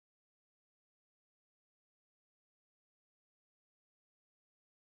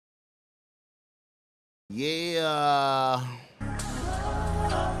Yeah.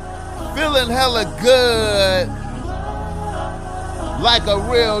 Feeling hella good. Like a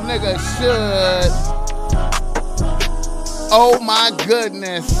real nigga should. Oh my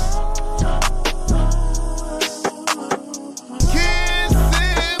goodness.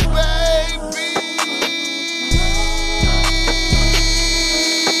 Kissing babies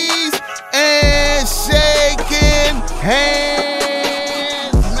and shaking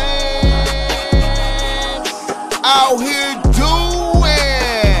hands, man. Out here doing.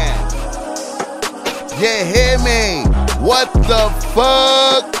 You hear me? What the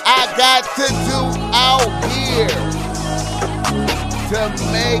fuck I got to do out here to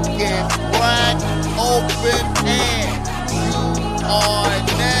make it wide open, and you are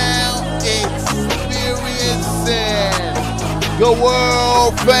now experiencing the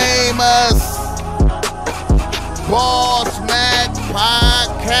world famous Boss Mac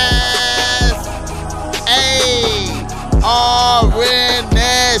Podcast.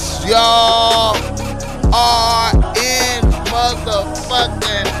 RNS, y'all are in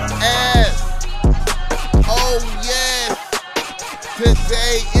motherfucking S. Oh yes,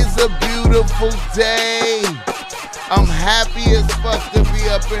 today is a beautiful day. I'm happy as fuck to be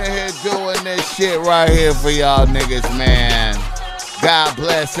up in here doing this shit right here for y'all niggas, man. God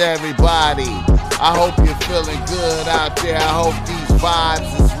bless everybody. I hope you're feeling good out there. I hope these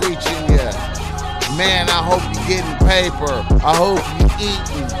vibes is reaching you. Man, I hope you're getting paper. I hope you're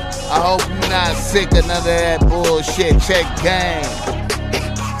eating. I hope you're not sick of none of that bullshit. Check game.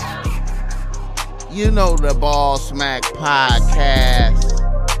 You know the Boss Mac Podcast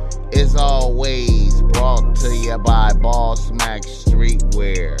is always brought to you by Boss Mac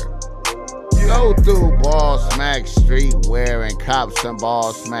Streetwear. Go through Boss Mac Streetwear and cop some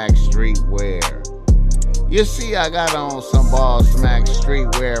Boss Mac Streetwear. You see, I got on some Boss Mac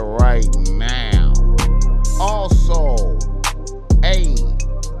Streetwear right now. Also, hey,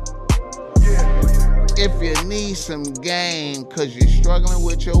 if you need some game because you're struggling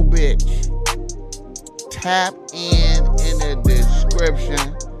with your bitch, tap in the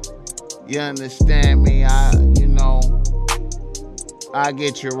description. You understand me? I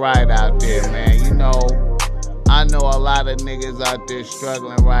get you right out there, man. I know a lot of niggas out there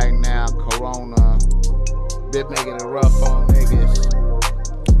struggling right now. Corona been making it rough on niggas.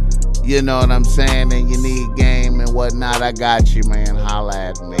 You know what I'm saying? And you need game and whatnot. I got you, man. Holla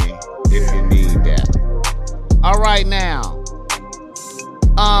at me if you need that. All right, now.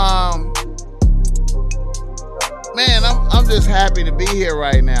 Man, I'm just happy to be here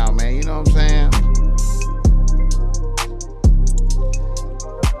right now, man. You know what I'm saying?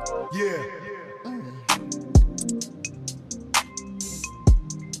 Yeah.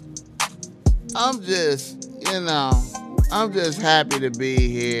 I'm just happy to be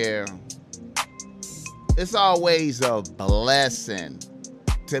here. It's always a blessing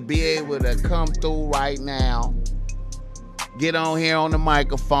to be able to come through right now, get on here on the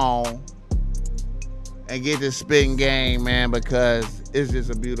microphone, and get this spitting game, man, because it's just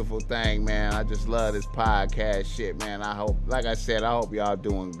a beautiful thing, man. I just love this podcast shit, man. I hope y'all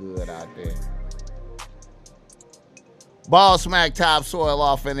doing good out there. Boss Mac Topsoil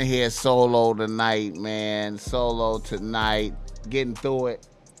off in here solo tonight, man. Solo tonight. Getting through it.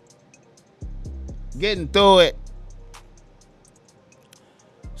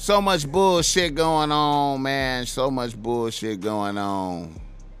 So much bullshit going on, man.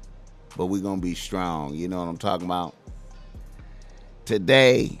 But we gonna be strong. You know what I'm talking about?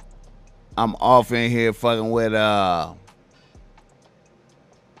 Today, I'm off in here fucking with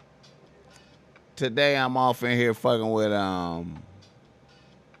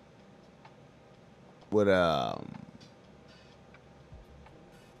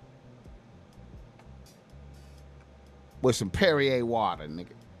with some Perrier water, nigga.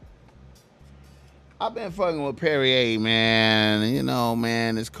 I've been fucking with Perrier, man. You know,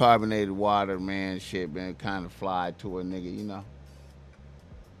 man, this carbonated water, man, shit been kind of fly to a nigga, you know.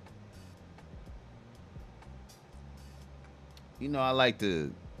 You know, I like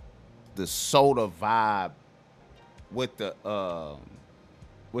the soda vibe with the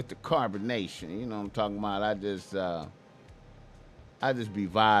carbonation. You know what I'm talking about? I just be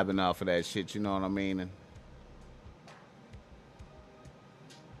vibing off of that shit, you know what I mean? And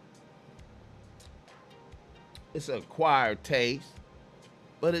it's an acquired taste,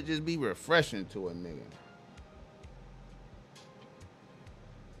 but it just be refreshing to a nigga.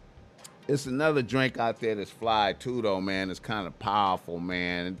 It's another drink out there that's fly too, though, man. It's kind of powerful,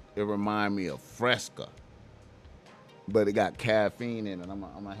 man. It reminds me of Fresca, but it got caffeine in it. I'm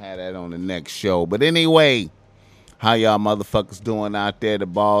gonna have that on the next show. But anyway, How y'all motherfuckers doing out there? The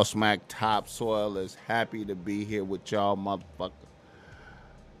Ball Smack Topsoil is happy to be here with y'all motherfuckers.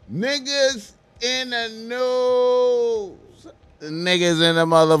 Niggas in the news. Niggas in the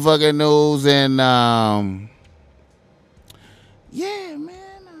motherfucking news. And, yeah,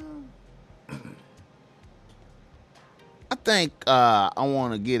 man. I think I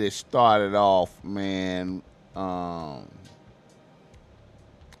want to get it started off, man.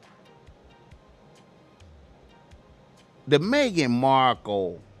 The Meghan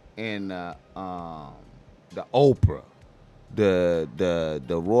Markle and the Oprah,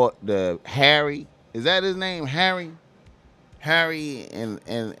 the Harry, is that his name? Harry and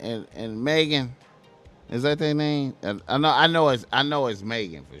Meghan, is that their name? I know it's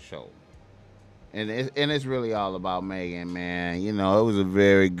Meghan for sure. And it's really all about Meghan, man. You know, it was a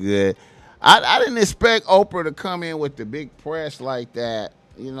very good. I didn't expect Oprah to come in with the big press like that.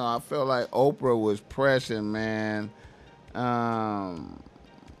 You know, I felt like Oprah was pressing, man. You know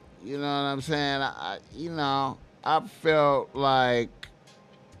what I'm saying? I felt like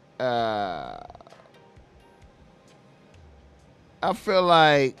I feel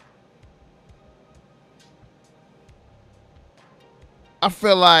like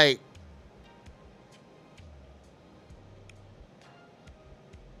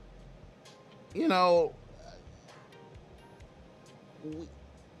you know,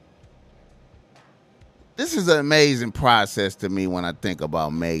 this is an amazing process to me when I think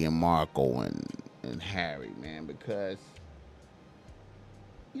about Meghan Markle and Harry, man, because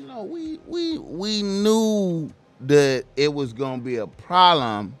you know we knew that it was gonna be a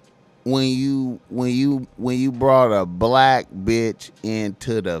problem when you brought a black bitch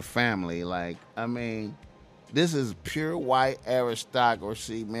into the family. Like, I mean, this is pure white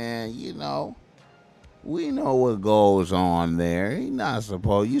aristocracy, man. You know, we know what goes on there.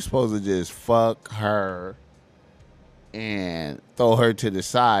 You're supposed to just fuck her and throw her to the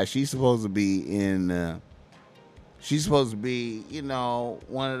side. She's supposed to be you know,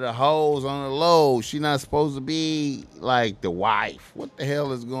 one of the hoes on the low. She's not supposed to be like the wife. What the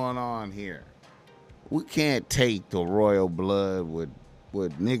hell is going on here? We can't take the royal blood with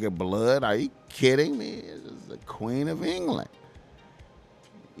nigger blood. Are you kidding me? This is the Queen of England.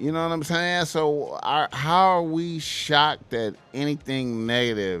 You know what I'm saying? So how are we shocked at anything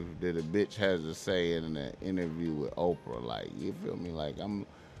negative that a bitch has to say in an interview with Oprah? Like, you feel me? Like, I'm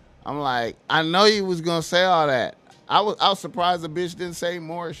like, I know you was gonna say all that. I was surprised the bitch didn't say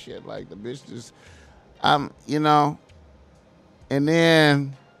more shit. Like, the bitch just, you know. And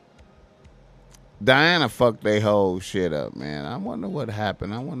then Diana fucked their whole shit up, man. I wonder what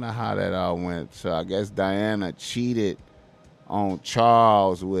happened. I wonder how that all went. So I guess Diana cheated on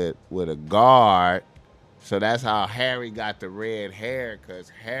Charles with a guard. So that's how Harry got the red hair, because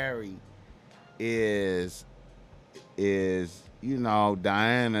Harry is, you know,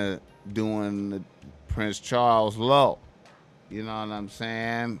 Diana doing the Prince Charles low. You know what I'm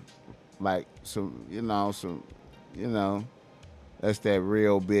saying? Like, that's that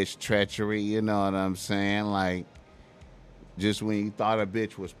real bitch treachery. You know what I'm saying? Like, just when you thought a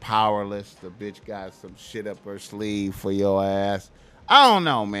bitch was powerless, the bitch got some shit up her sleeve for your ass. I don't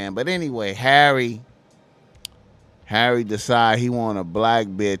know, man. But anyway, Harry decided he want a black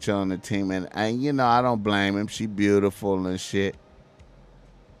bitch on the team. And you know, I don't blame him. She beautiful and shit.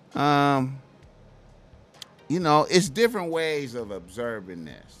 You know, it's different ways of observing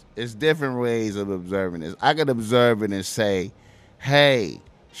this. I could observe it and say, hey,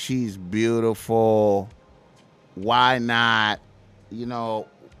 she's beautiful. Why not? You know,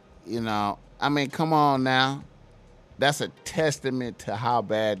 I mean, come on now. That's a testament to how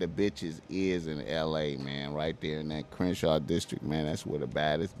bad the bitches is in L.A., man, right there in that Crenshaw district, man. That's where the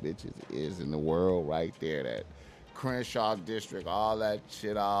baddest bitches is in the world, right there. That Crenshaw district, all that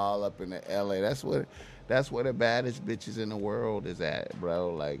shit all up in the L.A. That's where the baddest bitches in the world is at,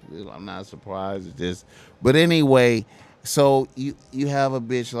 bro. Like, I'm not surprised. It's just, but anyway, so you have a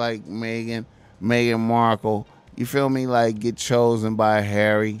bitch like Meghan Markle, you feel me, like, get chosen by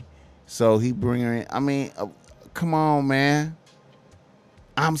Harry. So he bring her in. I mean, come on, man.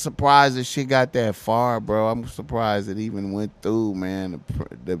 I'm surprised that shit got that far, bro. I'm surprised it even went through, man.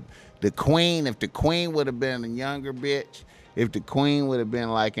 The queen, if the queen would have been a younger bitch, if the queen would have been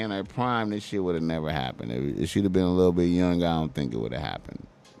like in her prime, this shit would have never happened. If she'd have been a little bit younger, I don't think it would have happened.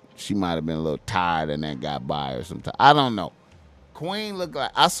 She might have been a little tired and then got by or something. I don't know. Queen looked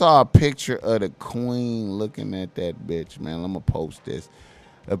like, I saw a picture of the queen looking at that bitch, man. I'm gonna post this.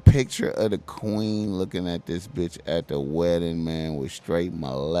 A picture of the queen looking at this bitch at the wedding, man, with straight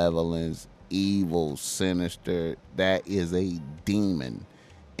malevolence, evil, sinister. That is a demon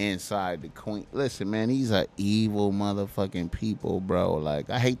inside the queen. Listen, man, these are evil motherfucking people, bro. Like,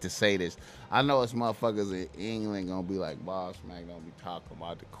 I hate to say this. I know it's motherfuckers in England gonna be like, Boss Mac, don't be talking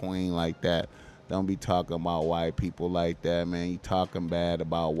about the queen like that. Don't be talking about white people like that, man. You talking bad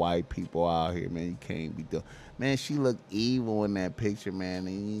about white people out here, man. You can't be doing. Man, she look evil in that picture, man.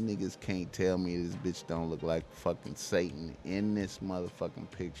 And you niggas can't tell me this bitch don't look like fucking Satan in this motherfucking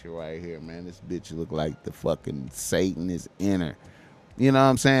picture right here, man. This bitch look like the fucking Satan is in her. You know what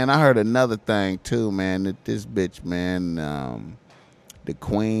I'm saying? I heard another thing too, man. That this bitch, man, the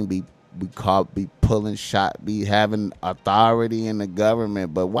queen be pulling shot, be having authority in the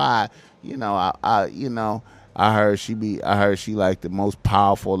government, but why? You know, I heard she like the most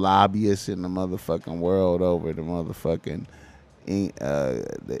powerful lobbyist in the motherfucking world over the motherfucking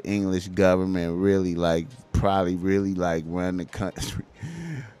the English government. Really, like, probably really like run the country.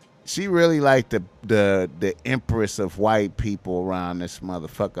 She really like the empress of white people around this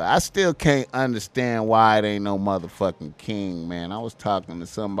motherfucker. I still can't understand why it ain't no motherfucking king, man. I was talking to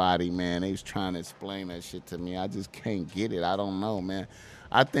somebody, man. They was trying to explain that shit to me. I just can't get it. I don't know, man.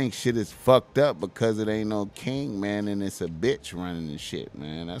 I think shit is fucked up because it ain't no king, man, and it's a bitch running the shit,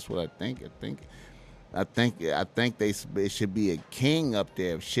 man. That's what I think. I think it should be a king up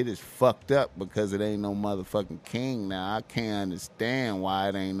there. If shit is fucked up because it ain't no motherfucking king. Now I can't understand why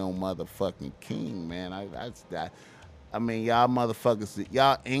it ain't no motherfucking king, man. I mean, y'all motherfuckers,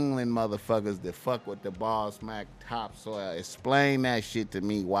 y'all England motherfuckers that fuck with the Boss Mac topsoil. Explain that shit to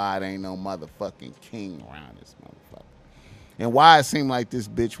me. Why it ain't no motherfucking king around this motherfucker. And why it seem like this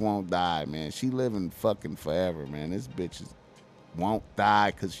bitch won't die, man. She living fucking forever, man. This bitch won't die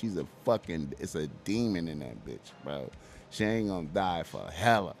because she's it's a demon in that bitch, bro. She ain't gonna die for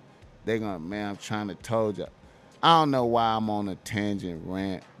hella. They gonna, man, I'm trying to told you. I don't know why I'm on a tangent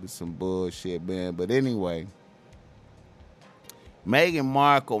rant with some bullshit, man. But anyway, Meghan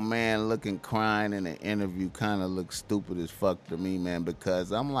Markle, man, looking crying in the interview kind of looks stupid as fuck to me, man,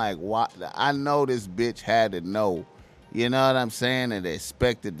 because I'm like, what? I know this bitch had to know. You know what I'm saying? And they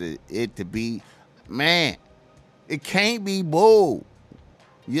expected it to be, man, it can't be bull.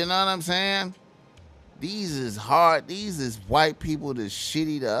 You know what I'm saying? These is hard. These is white people that's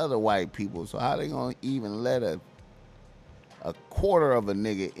shitty to other white people. So how they gonna even let a quarter of a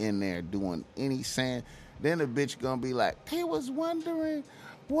nigga in there doing any saying? Then the bitch gonna be like, they was wondering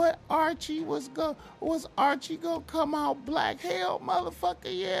what was Archie gonna come out black? Hell, motherfucker,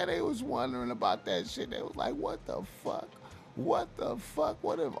 yeah, they was wondering about that shit. They was like, what the fuck? What the fuck?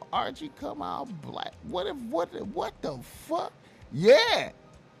 What if Archie come out black? What the fuck? Yeah.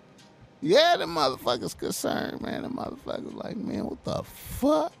 Yeah, the motherfuckers concerned, man. The motherfuckers like, man, what the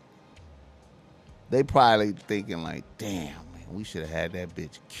fuck? They probably thinking like, damn, man, we should have had that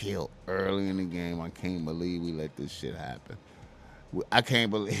bitch killed early in the game. I can't believe we let this shit happen. I can't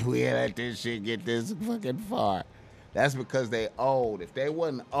believe we let this shit get this fucking far. That's because they old. If they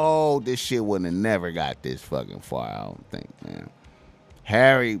wasn't old, this shit wouldn't have never got this fucking far, I don't think, man.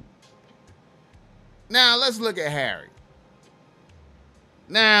 Harry. Now, let's look at Harry.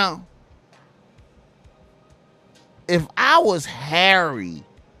 Now, if I was Harry,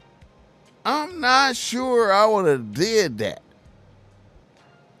 I'm not sure I would have did that.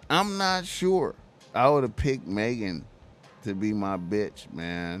 I'm not sure. I would have picked Meghan to be my bitch,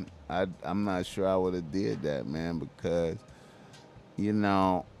 man. I'm not sure I would have did that, man, because, you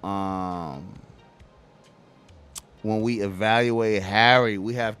know, when we evaluate Harry,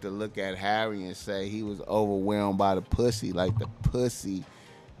 we have to look at Harry and say he was overwhelmed by the pussy. Like, the pussy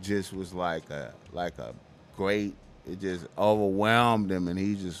just was like a great, it just overwhelmed him, and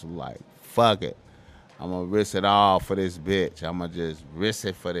he just like, fuck it. I'm going to risk it all for this bitch. I'm going to just risk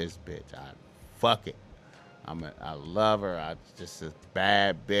it for this bitch. Fuck it. I love her. I just a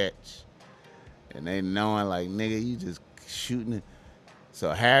bad bitch. And they knowing like, nigga, you just shooting it.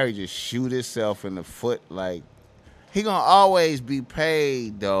 So Harry just shoot himself in the foot. Like, he gonna always be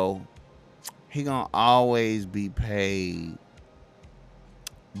paid, though. He gonna always be paid.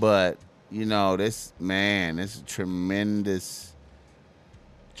 But, you know, this is tremendous.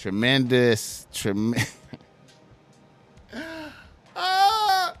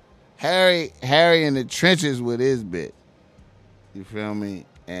 Harry in the trenches with his bitch. You feel me?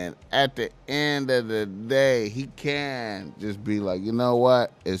 And at the end of the day, he can just be like, you know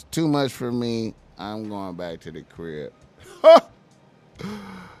what? It's too much for me. I'm going back to the crib.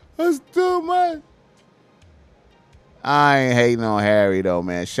 That's too much. I ain't hating on Harry, though,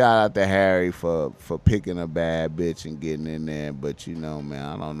 man. Shout out to Harry for picking a bad bitch and getting in there. But, you know, man,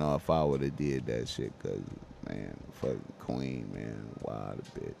 I don't know if I would have did that shit because, man, fucking queen, man. Wild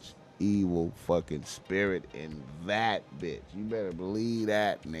bitch. evil fucking spirit in that bitch. You better believe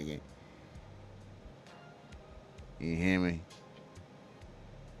that, nigga. You hear me?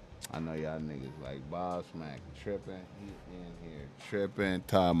 I know y'all niggas like Bob Smack tripping. He in here tripping,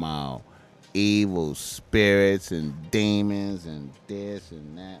 talking about evil spirits and demons and this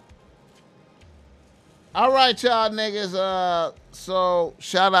and that. All right, y'all niggas. So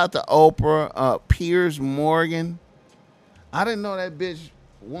shout out to Oprah. Piers Morgan. I didn't know that bitch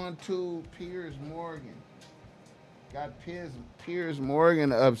 1-2 Piers Morgan. Got Piers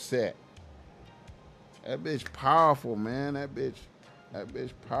Morgan upset. That bitch powerful, man. That bitch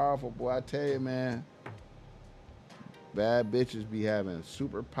powerful, boy. I tell you, man. Bad bitches be having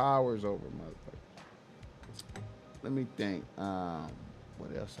superpowers over motherfuckers. Let me think.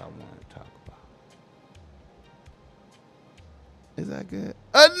 What else I want to talk about? Is that good?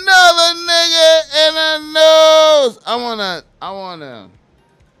 Another nigga in the news.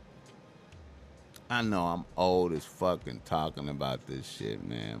 I know I'm old as fucking talking about this shit,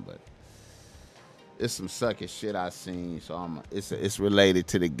 man, but it's some sucky shit I seen, so it's related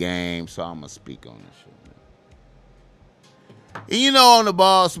to the game, so I'm gonna speak on this shit, man. And you know, on the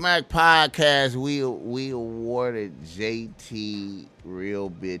Ball Smack podcast, we awarded JT Real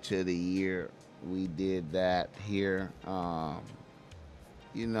Bitch of the Year. We did that here.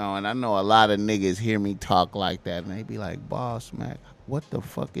 You know, and I know a lot of niggas hear me talk like that, and they be like, Ball Smack, what the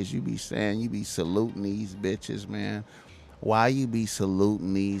fuck is you be saying? You be saluting these bitches, man. Why you be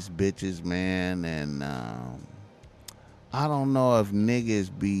saluting these bitches, man? And I don't know if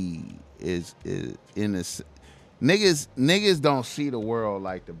niggas be is in a niggas don't see the world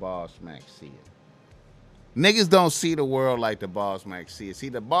like the Ball Smack see it. Niggas don't see the world like the Ball Smack see it. See,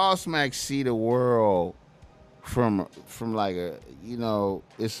 the Ball Smack see the world from like a, you know,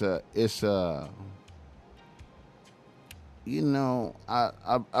 it's a you know,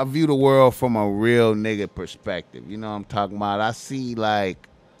 I view the world from a real nigga perspective. You know what I'm talking about? I see like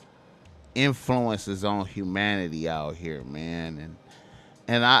influences on humanity out here, man,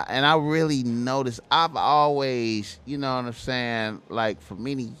 and I really notice. I've always, you know what I'm saying, like for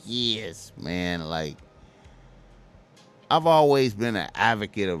many years, man, like I've always been an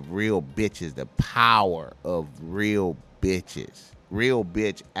advocate of real bitches, the power of real bitches, real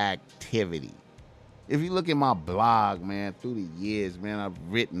bitch activity. If you look at my blog, man, through the years, man, I've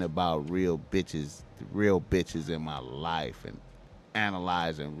written about real bitches in my life and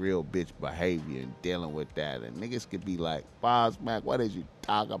analyzing real bitch behavior and dealing with that. And niggas could be like, Boss Mac, what did you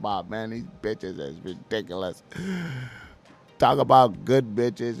talk about, man? These bitches is ridiculous. Talk about good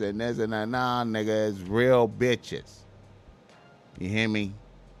bitches and this and that. Nah, nigga, it's real bitches. You hear me?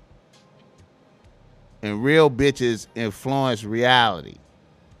 And real bitches influence reality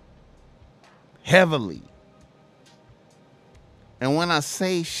heavily. And when I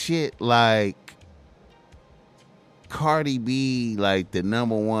say shit like Cardi B, like the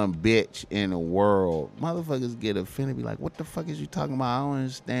number one bitch in the world, motherfuckers get offended, be like, what the fuck is you talking about? I don't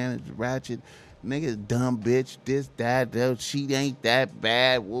understand. It's ratchet. Nigga, dumb bitch, this, that, she ain't that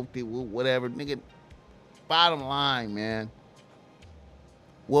bad, whoop-de-whoop, whatever. Nigga, bottom line, man,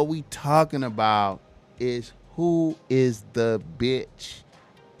 what we talking about is who is the bitch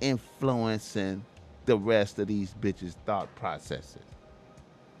influencing the rest of these bitches' thought processes.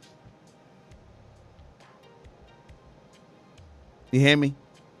 You hear me?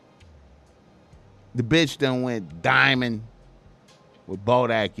 The bitch done went diamond with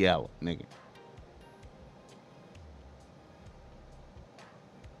Bodak Yellow, nigga.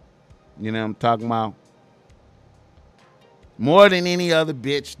 You know what I'm talking about? More than any other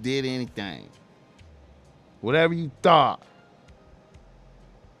bitch did anything. Whatever you thought.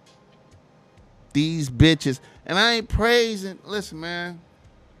 These bitches, and I ain't praising, listen, man.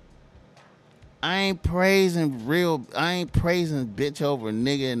 I ain't praising bitch over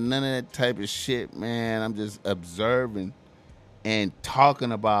nigga and none of that type of shit, man. I'm just observing and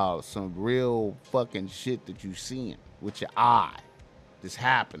talking about some real fucking shit that you seeing with your eye that's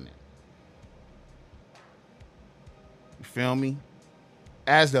happening. You feel me?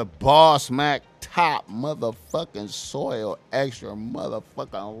 As the Boss Mac top motherfucking soil extra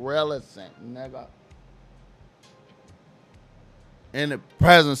motherfucking relicent, nigga. In the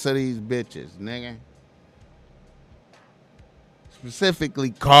presence of these bitches, nigga.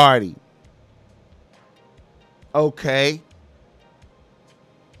 Specifically Cardi. Okay.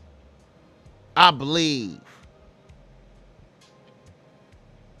 I believe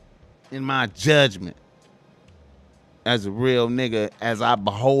in my judgment as a real nigga, as I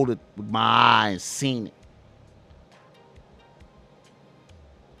behold it with my eye and seen it.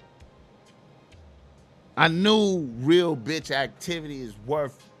 I knew real bitch activity is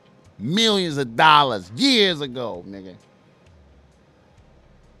worth millions of dollars years ago, nigga.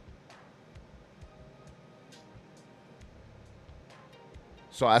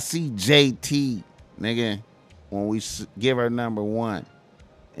 So I see JT, nigga, when we give her number one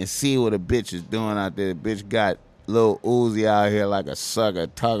and see what a bitch is doing out there. The bitch got Lil Uzi out here like a sucker,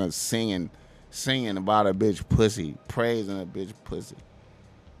 talking, singing about a bitch pussy, praising a bitch pussy.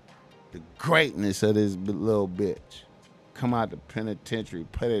 The greatness of this little bitch. Come out the penitentiary,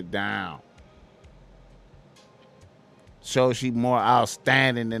 put it down. Show she more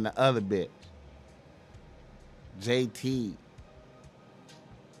outstanding than the other bitch. JT.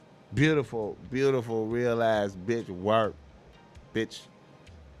 Beautiful, beautiful, real ass bitch work. Bitch.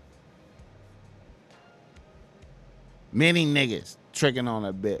 Many niggas tricking on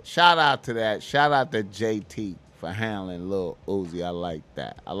a bitch. Shout out to that. Shout out to JT for handling Lil Uzi. I like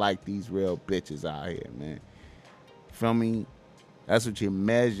that. I like these real bitches out here, man. Feel me? That's what you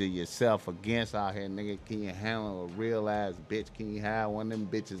measure yourself against out here, nigga. Can you handle a real ass bitch? Can you have one of them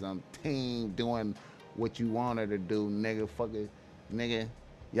bitches on the team doing what you want her to do, nigga? Fuck it, nigga.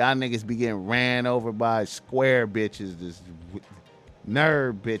 Y'all niggas be getting ran over by square bitches, this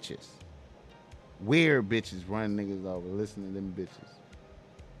nerd bitches. Weird bitches run niggas over. Listen to them bitches.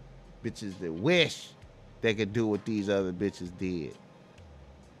 Bitches that wish they could do what these other bitches did.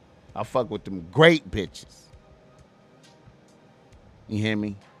 I fuck with them great bitches. You hear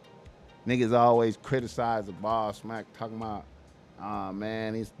me? Niggas always criticize the Ball Smack, talking about, oh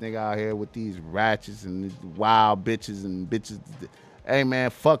man, this nigga out here with these ratchets and these wild bitches and bitches. Hey man,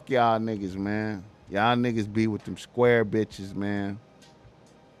 fuck y'all niggas, man. Y'all niggas be with them square bitches, man.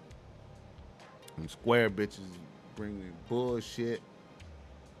 Them square bitches bringing bullshit.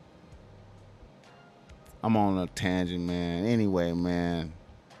 I'm on a tangent, man. Anyway, man.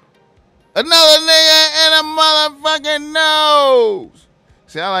 Another nigga in a motherfucking nose.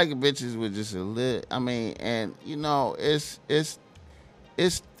 See, I like bitches with just a little. I mean, and you know, it's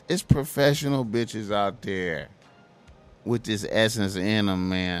professional bitches out there with this essence in them,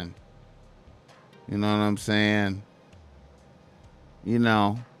 man. You know what I'm saying? You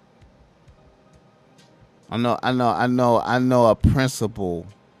know. I know a principal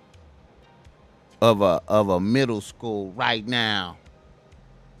of a middle school right now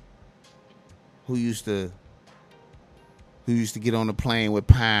who used to get on the plane with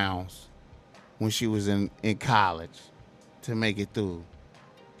pounds when she was in college to make it through.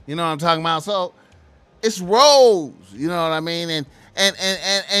 You know what I'm talking about? So it's roles, you know what I mean?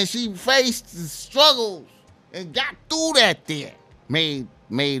 And she faced the struggles and got through that there. Made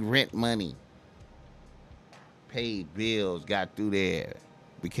rent money. Paid bills, got through there,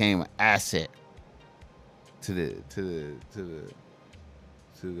 became an asset to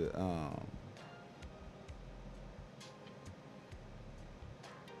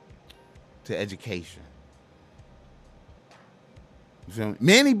education. You feel me?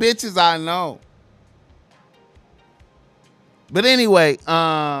 Many bitches I know. But anyway,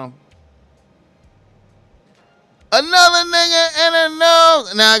 another nigga in a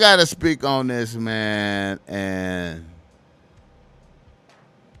nose. Now I gotta speak on this, man, and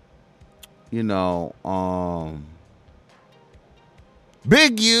you know,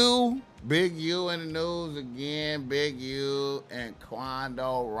 Big U in the news again. Big U and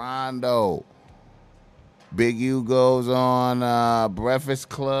Quando Rondo. Big U goes on Breakfast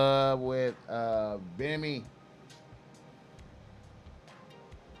Club with Bimmy.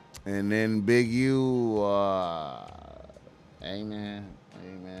 And then Big U, amen.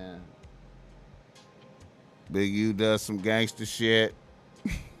 Big U does some gangster shit.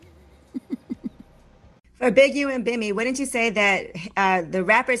 For Big U and Bimmy, wouldn't you say that the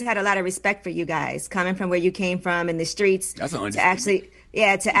rappers had a lot of respect for you guys, coming from where you came from in the streets to actually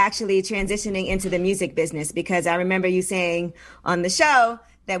transitioning into the music business? Because I remember you saying on the show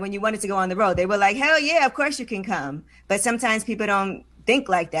that when you wanted to go on the road, they were like, hell yeah, of course you can come. But sometimes people don't think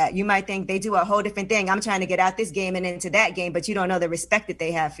like that. You might think they do a whole different thing. I'm trying to get out this game and into that game, but you don't know the respect that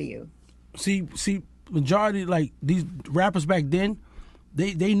they have for you. See, majority, like these rappers back then,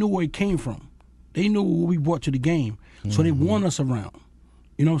 they knew where it came from. They knew what we brought to the game. So they want us around.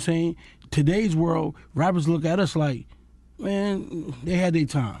 You know what I'm saying? Today's world, rappers look at us like, man, they had their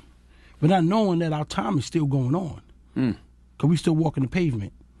time. But not knowing that our time is still going on. Because we still walking the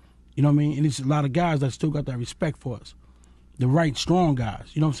pavement. You know what I mean? And it's a lot of guys that still got that respect for us. The right, strong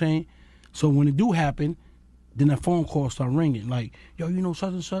guys. You know what I'm saying? So when it do happen, then that phone call start ringing. Like, yo, you know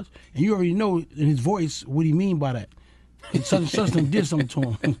such and such? And you already know in his voice what he mean by that. And such and such done did something to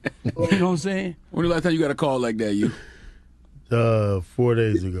him. You know what I'm saying? When the last time you got a call like that, you? 4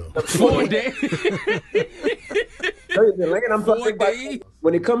 days ago. 4 days? I'm talking about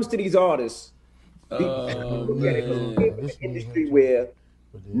when it comes to these artists. Look at it, in the industry where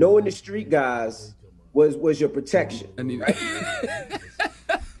knowing the street guys was your protection. Right?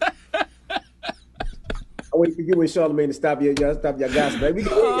 I wait for you and Charlamagne to stop your guys, baby.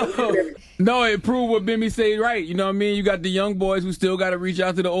 No, it proved what Bimmy said right. You know what I mean? You got the young boys who still got to reach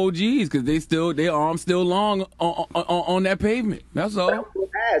out to the OGs because their arms still long on that pavement. That's all.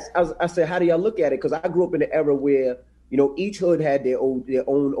 I said, how do y'all look at it? Because I grew up in the era where, you know, each hood had their own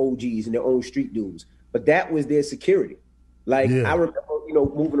OGs and their own street dudes, but that was their security. Like, I remember, you know,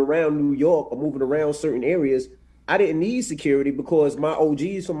 moving around New York or moving around certain areas, I didn't need security because my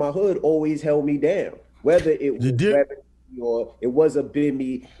OGs from my hood always held me down. Whether it was or it was a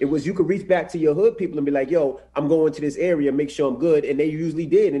Bimmy, it was, you could reach back to your hood people and be like, yo, I'm going to this area, make sure I'm good. And they usually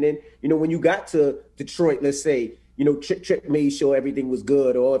did. And then, you know, when you got to Detroit, let's say, you know, Trick made sure everything was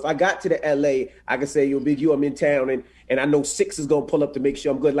good. Or if I got to the LA, I could say, yo, Big U, I'm in town and I know Six is gonna pull up to make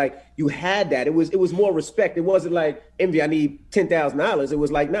sure I'm good. Like, you had that. It was more respect. It wasn't like, Envy, I need $10,000. It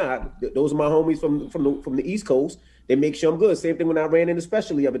was like, nah, those are my homies from the East Coast. They make sure I'm good. Same thing when I ran into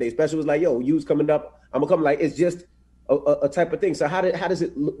Special the other day. Special was like, yo, you's coming up, I'm gonna come. Like, it's just a type of thing. So how does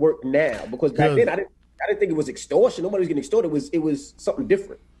it work now? Because back then I didn't think it was extortion. Nobody was getting extorted. It was something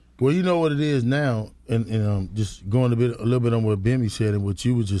different. Well, you know what it is now, and just going a little bit on what Bimmy said and what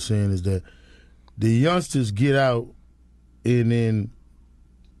you were just saying is that the youngsters get out and then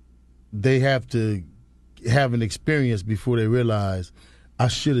they have to have an experience before they realize I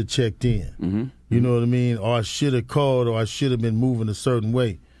should have checked in. Mm-hmm. You know what I mean? Or I should have called, or I should have been moving a certain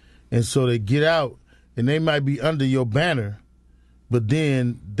way. And so they get out, and they might be under your banner, but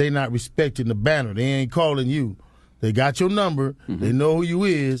then they not respecting the banner. They ain't calling you. They got your number. Mm-hmm. They know who you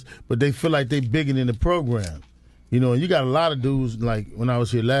is, but they feel like they bigger than the program. You know, and you got a lot of dudes, like when I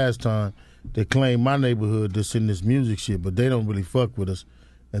was here last time, that claim my neighborhood that's in this music shit, but they don't really fuck with us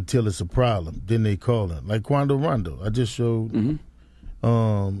until it's a problem. Then they call them. Like Quando Rondo. I just showed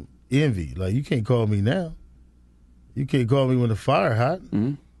Envy. Like, you can't call me now. You can't call me when the fire hot.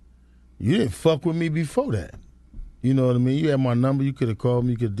 Mm-hmm. You didn't fuck with me before that. You know what I mean? You had my number. You could have called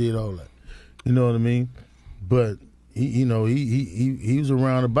me. You could have did all that. You know what I mean? But he was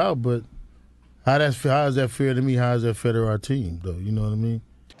around about. But how is that fair to me? How is that fair to our team, though? You know what I mean?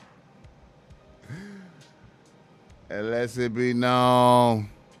 And let it be known,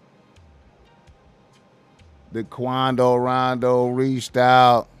 the Quando Rondo reached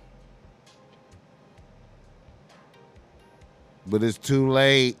out, but it's too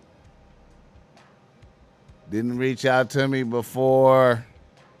late. Didn't reach out to me before.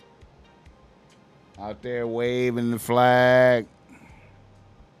 Out there waving the flag.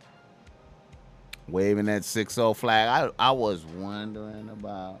 Waving that 6-0 flag. I was wondering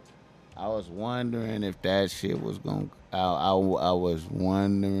if that shit was going to... I was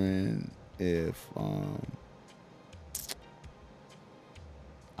wondering if...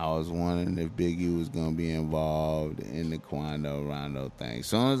 Big U was going to be involved in the Quando Rondo thing. As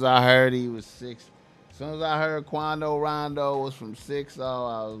soon as I heard he was 6... As soon as I heard Quando Rondo was from 6-0,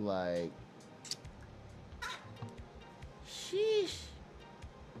 I was like... Sheesh.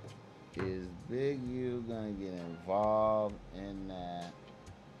 Is Big U going to get involved in that?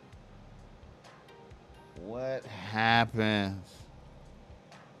 What happens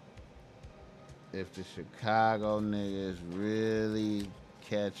if the Chicago niggas really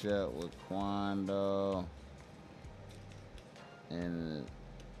catch up with Quando and,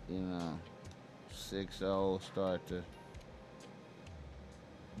 6-0 start to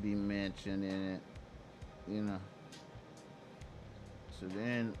be mentioned in it, So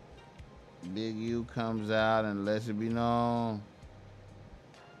then Big U comes out and lets it be known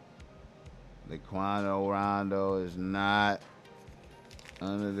that Quando Rondo is not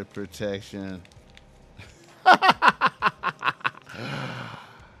under the protection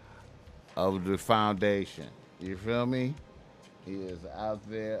of the foundation. You feel me? He is out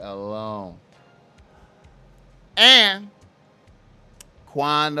there alone. And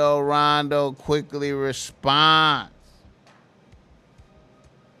Quando Rondo quickly responds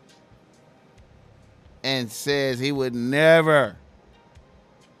and says he would never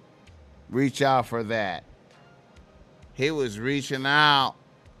reach out for that. He was reaching out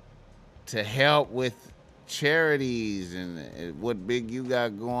to help with charities and what Big U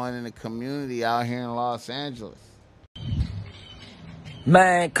got going in the community out here in Los Angeles.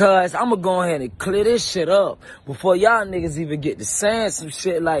 Man, cuz, I'ma go ahead and clear this shit up before y'all niggas even get to saying some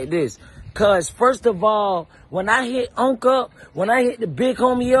shit like this. Cuz, first of all, when I hit Unc up, when I hit the big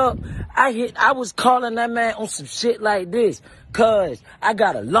homie up, I was calling that man on some shit like this. Cause I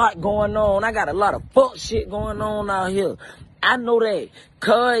got a lot going on. I got a lot of fuck shit going on out here. I know that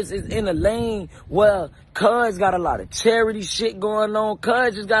Cuz is in a lane where Cuz got a lot of charity shit going on.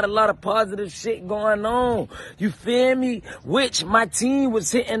 Cuz just got a lot of positive shit going on. You feel me? Which my team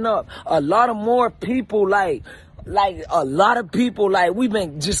was hitting up a lot of more people, like a lot of people, like we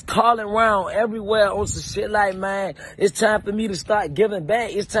been just calling around everywhere on some shit like, man, it's time for me to start giving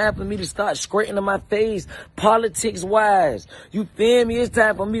back. It's time for me to start straightening my face politics wise. You feel me? It's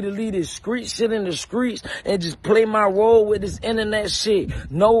time for me to leave this street shit in the streets and just play my role with this internet shit.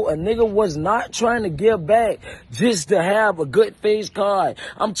 No, a nigga was not trying to give back just to have a good face card.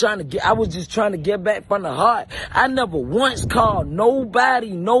 I was just trying to get back from the heart. I never once called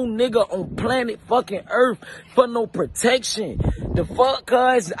nobody, no nigga on planet fucking Earth for no protection. The fuck,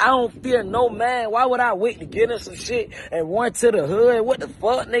 cuz I don't fear no man. Why would I wait to get in some shit and run to the hood? What the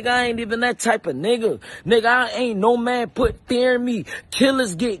fuck, nigga? I ain't even that type of nigga. Nigga, I ain't no man put fear in me.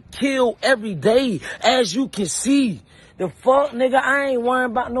 Killers get killed every day, as you can see. The fuck, nigga, I ain't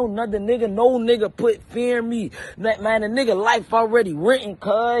worrying about no nothing, nigga. No nigga put fear in me. Man, a nigga life already written,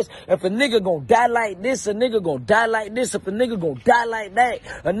 cuz. If a nigga gon' die like this, a nigga gon' die like this. If a nigga gon' die like that,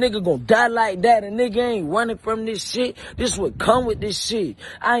 a nigga gon' die like that. A nigga ain't running from this shit. This would come with this shit.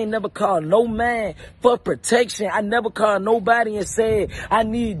 I ain't never called no man for protection. I never called nobody and said, I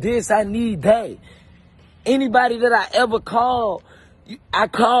need this, I need that. Anybody that I ever called, I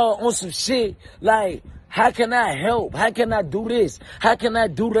called on some shit like, how can I help? How can I do this? How can I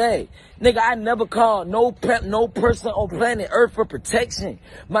do that? Nigga, I never called no person on planet Earth for protection,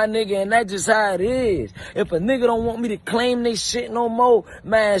 my nigga, and that's just how it is. If a nigga don't want me to claim this shit no more,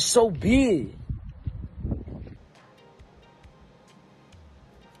 man, so be it.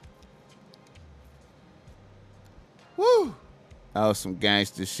 Woo! That was some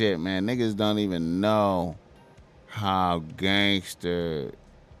gangster shit, man. Niggas don't even know how gangster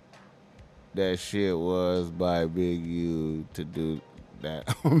that shit was by Big U to do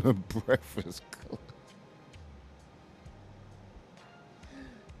that on the Breakfast Club.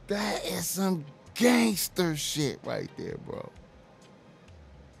 That is some gangster shit right there, bro.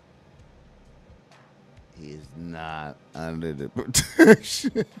 He is not under the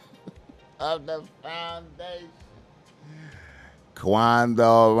protection of the foundation.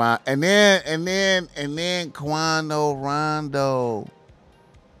 Quando Rondo, and then Quando Rondo.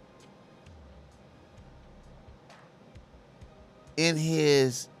 In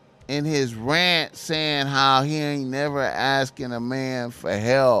his rant saying how he ain't never asking a man for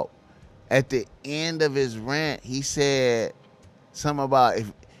help, at the end of his rant, he said something about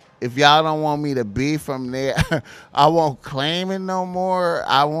if y'all don't want me to be from there, I won't claim it no more.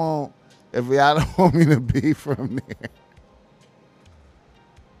 I won't, if y'all don't want me to be from there.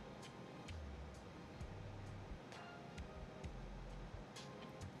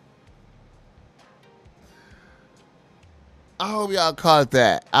 I hope y'all caught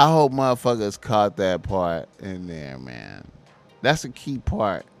that. I hope motherfuckers caught that part in there, man. That's a key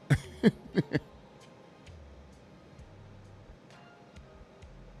part.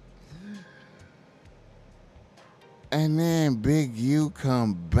 And then Big U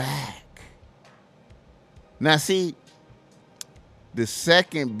come back. Now see, the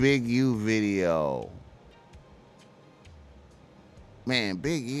second Big U video, man,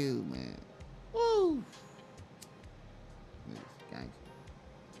 Big U, man. Woo.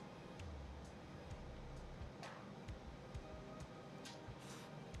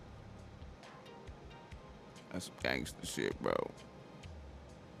 That's some gangster shit, bro.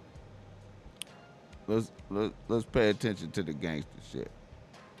 Let's pay attention to the gangster shit.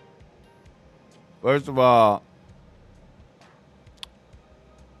 First of all,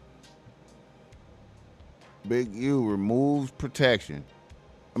 Big U removes protection.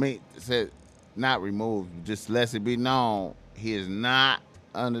 I mean, said not removes, just lets it be known he is not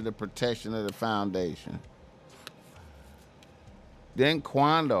under the protection of the foundation. Then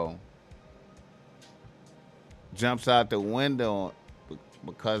Quando jumps out the window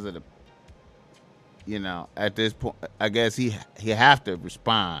because of the, you know, at this point, I guess he have to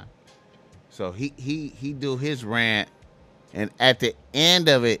respond. So he do his rant, and at the end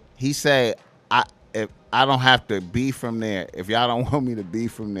of it, he say, if I don't have to be from there. If y'all don't want me to be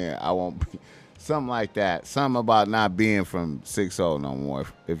from there, I won't be. Something like that. Something about not being from 60 no more.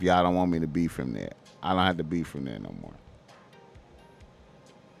 If y'all don't want me to be from there, I don't have to be from there no more.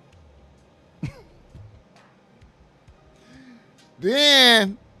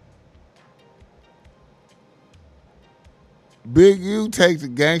 Then Big U takes the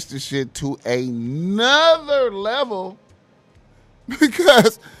gangster shit to another level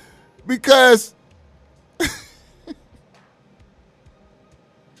because Because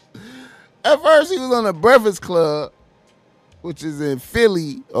at first he was on the Breakfast Club, which is in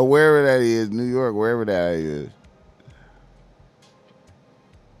Philly or wherever that is, New York, wherever that is.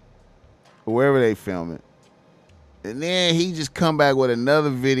 Wherever they film it. And then he just come back with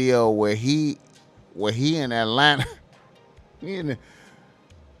another video where he in Atlanta. He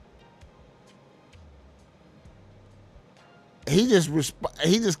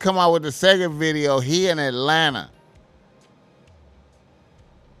just come out with the second video. He in Atlanta.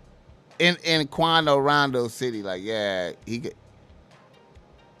 In Quando Rondo City. Like, yeah, he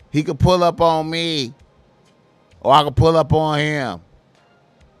could pull up on me. Or I could pull up on him.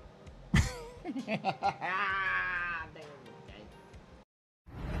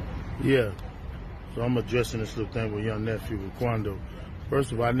 Yeah. So I'm addressing this little thing with young nephew with Quando.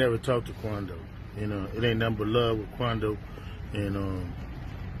 First of all, I never talked to Quando. You know, it ain't nothing but love with Quando. And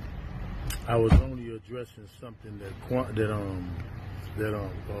I was only addressing something that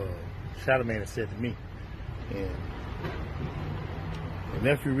Shadow Man had said to me. And the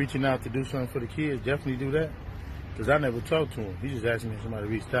nephew reaching out to do something for the kids, definitely do that. Because I never talked to him. He just asked me if somebody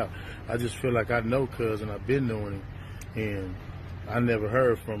reached out. I just feel like I know Cuz and I've been knowing him. And I never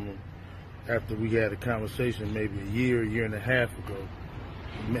heard from him after we had a conversation maybe a year and a half ago.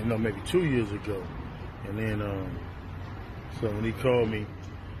 No, maybe 2 years ago. And then, so when he called me,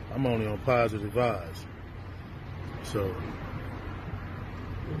 I'm only on positive vibes. So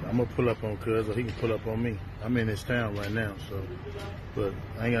I'm going to pull up on Cuz or he can pull up on me. I'm in this town right now, so. But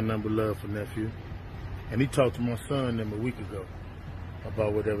I ain't got nothing but love for nephew. And he talked to my son them a week ago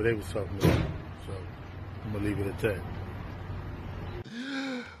about whatever they was talking about. So I'm going to leave it at that.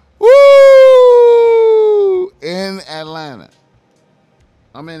 Woo! In Atlanta.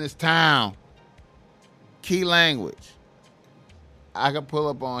 I'm in this town. Key language. I can pull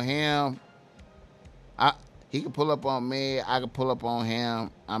up on him. He can pull up on me. I can pull up on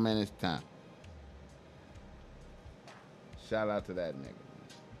him. I'm in this town. Shout out to that nigga.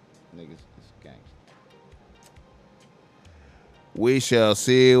 Niggas is gangster. We shall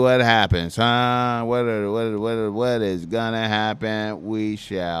see what happens, huh? What is gonna happen? We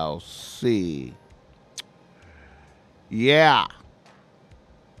shall see. Yeah.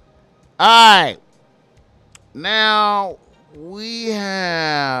 All right. Now we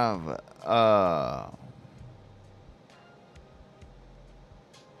have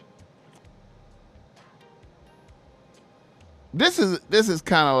This is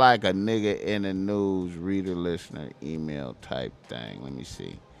kind of like a nigga in the news reader listener email type thing. Let me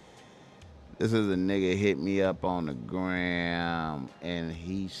see. This is a nigga hit me up on the gram and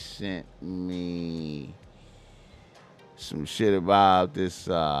he sent me some shit about this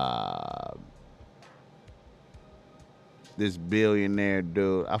this billionaire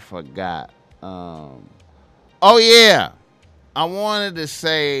dude. I forgot. Oh yeah. I wanted to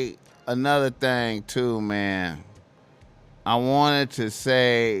say another thing too, man. I wanted to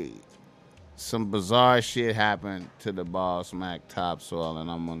say some bizarre shit happened to the Boss Mac Topsoil,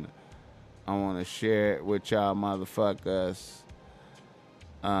 and I want to share it with y'all motherfuckers.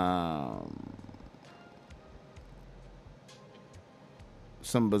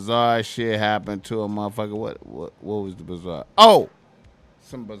 Some bizarre shit happened to a motherfucker. What was the bizarre? Oh,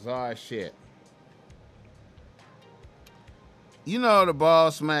 some bizarre shit. You know the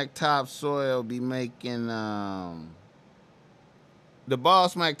Boss Mac Topsoil be making the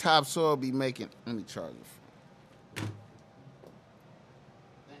Boss Mac Topsoil be making. Let me charge it.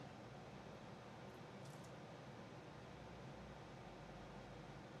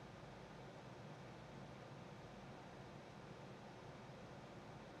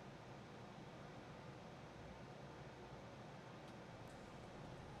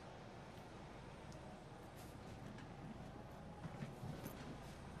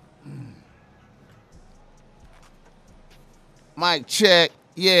 Mic check.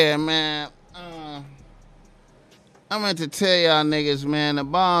 Yeah, man. I meant to tell y'all niggas, man, the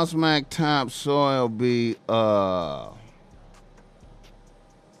Boss Mac Topsoil be the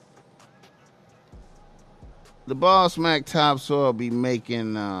Boss Mac Topsoil be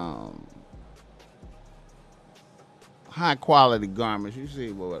making high quality garments. You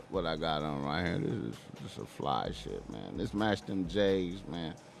see what I got on right here? This is just a fly shit, man. This match them J's,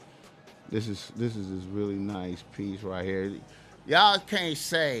 man. This is this really nice piece right here. Y'all can't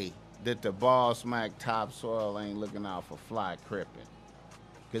say that the Boss Mac Topsoil ain't looking out for fly crippin'.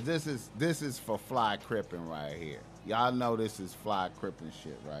 Cause this is for fly crippin' right here. Y'all know this is fly crippin'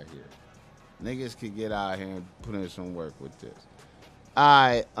 shit right here. Niggas could get out here and put in some work with this.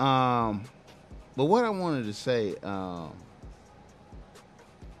 Alright, but what I wanted to say,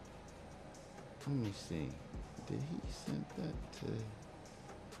 Let me see. Did he send that to?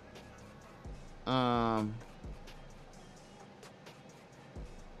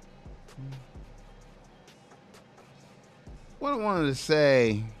 What I wanted to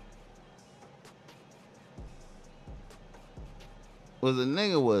say was a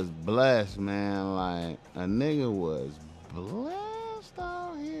nigga was blessed, man. Like, a nigga was blessed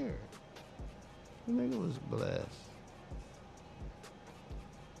out here. A nigga was blessed.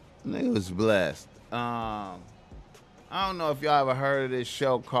 A nigga was blessed. I don't know if y'all ever heard of this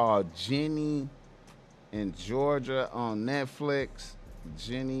show called Jenny in Georgia on Netflix.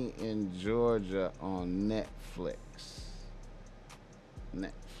 Jenny in Georgia on Netflix.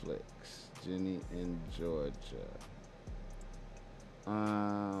 Jenny in Georgia.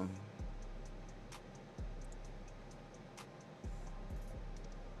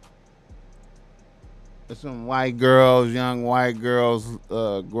 There's some white girls, young white girls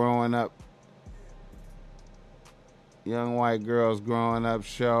growing up. Young white girls growing up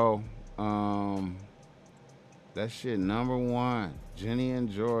show. That shit #1. Jenny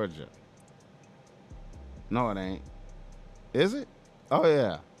in Georgia. No, it ain't. Is it? Oh,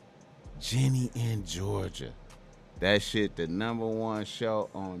 yeah. Jenny in Georgia. That shit the #1 show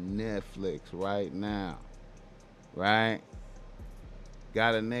on Netflix right now. Right?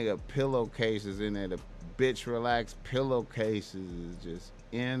 Got a nigga pillowcases in there. The bitch relax pillowcases is just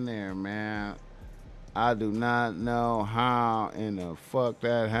in there, man. I do not know how in the fuck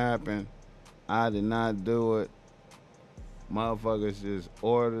that happened. I did not do it. Motherfuckers just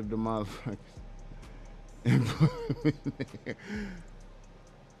ordered the motherfuckers and put them in there.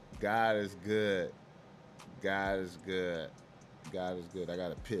 God is good. God is good. God is good. I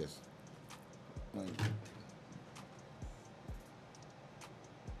gotta piss.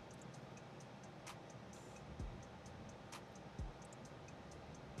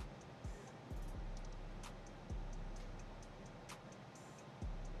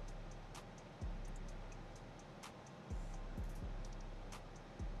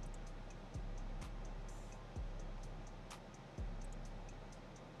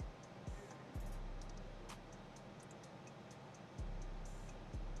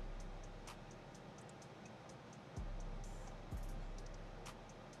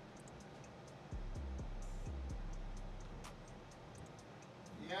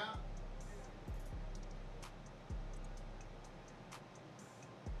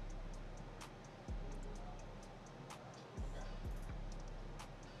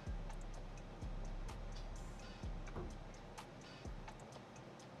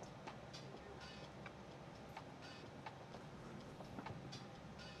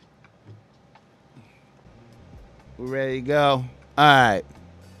 We ready to go? All right.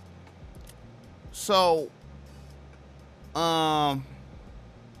 So,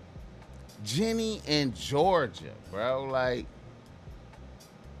 Jenny in Georgia, bro. Like,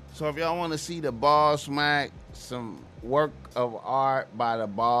 so if y'all want to see the Ball Smack, some work of art by the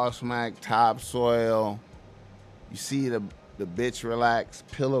Ball Smack Topsoil, you see the bitch relax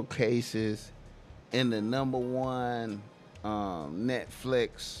pillowcases in the #1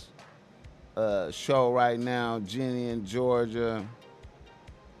 Netflix show right now, Jenny in Georgia.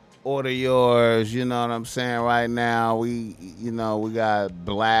 Order yours, you know what I'm saying? Right now, we got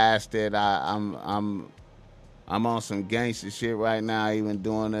blasted. I'm on some gangster shit right now, even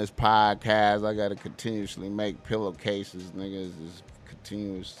doing this podcast. I gotta continuously make pillowcases, niggas. Is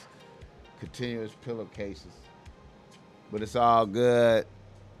continuous pillowcases. But it's all good.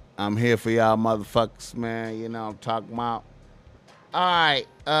 I'm here for y'all motherfuckers, man. You know what I'm talking about. All right,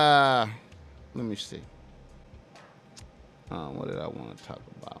 let me see. What did I want to talk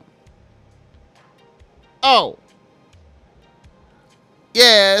about? Oh,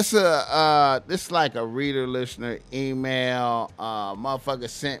 yeah, it's like a reader listener email. Motherfucker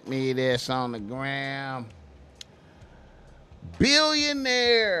sent me this on the gram.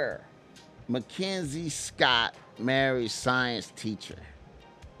 Billionaire Mackenzie Scott marries science teacher.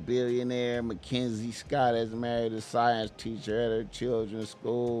 Billionaire Mackenzie Scott has married a science teacher at her children's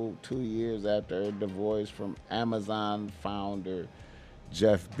school 2 years after her divorce from Amazon founder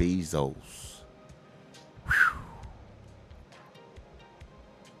Jeff Bezos. Whew.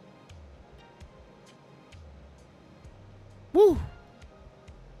 Woo.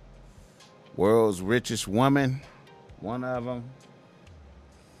 World's richest woman, one of them.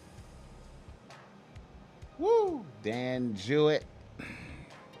 Woo. Dan Jewett.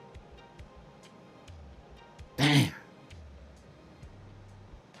 Damn.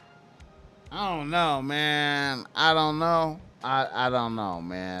 I don't know, man. I don't know. I don't know,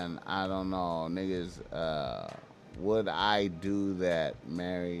 man. I don't know. Niggas would I do that?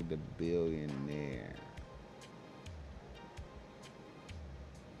 Marry the billionaire.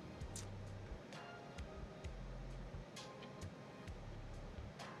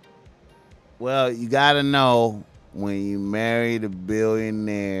 Well, you gotta know when you marry the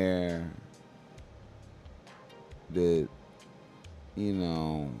billionaire that, you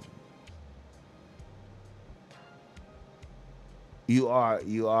know, you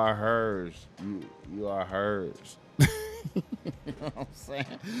are hers. You are hers. You know what I'm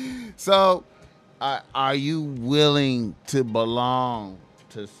saying? So, are you willing to belong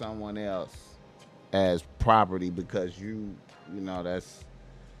to someone else as property because you know, that's,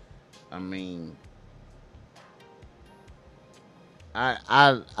 I mean,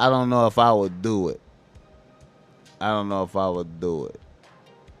 I don't know if I would do it. I don't know if I would do it.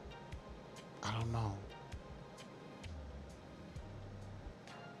 I don't know.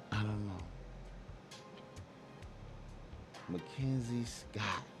 I don't know. Mackenzie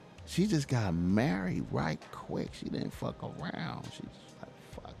Scott. She just got married right quick. She didn't fuck around. She just like,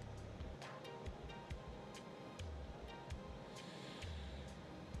 fuck.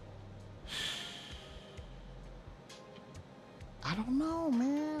 I don't know,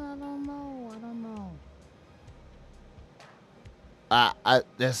 man. I don't know.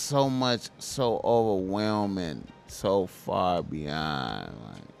 There's so much, so overwhelming, so far beyond.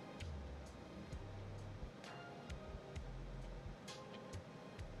 Like,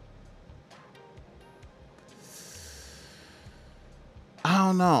 I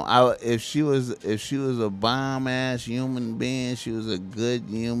don't know. If she was a bomb ass human being, she was a good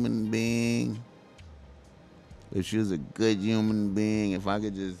human being. If she was a good human being, if I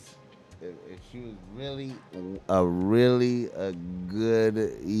could just, if she was really a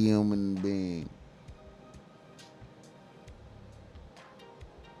good human being,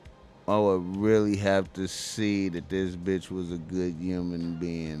 I would really have to see that this bitch was a good human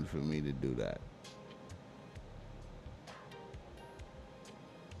being for me to do that.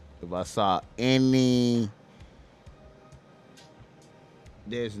 If I saw any,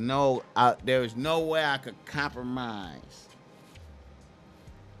 there's no way I could compromise.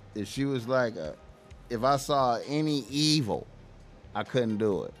 If she was like if I saw any evil, I couldn't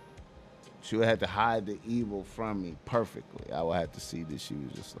do it. She would have to hide the evil from me perfectly. I would have to see that she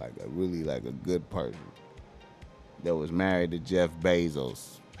was just like a good person that was married to Jeff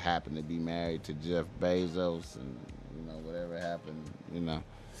Bezos, happened to be married to Jeff Bezos, and, you know, whatever happened, you know.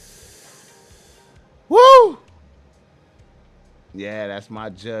 Woo! Yeah, that's my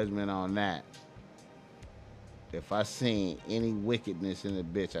judgment on that. If I seen any wickedness in the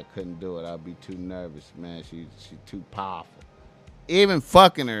bitch, I couldn't do it. I'd be too nervous, man. She too powerful. Even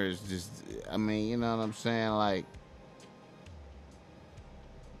fucking her is just, I mean, you know what I'm saying? Like,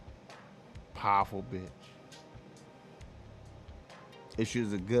 powerful bitch. If she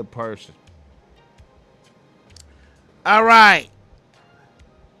was a good person. All right.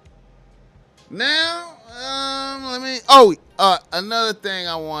 Now, another thing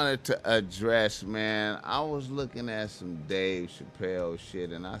I wanted to address, man. I was looking at some Dave Chappelle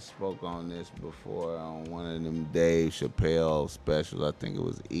shit, and I spoke on this before on one of them Dave Chappelle specials. I think it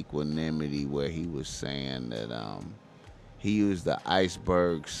was Equanimity, where he was saying that he used the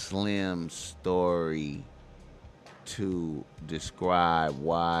Iceberg Slim story to describe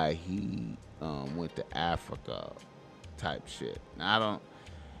why he went to Africa type shit.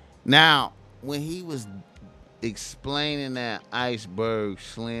 Now, when he was explaining that Iceberg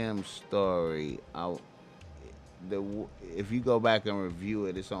Slim story, if you go back and review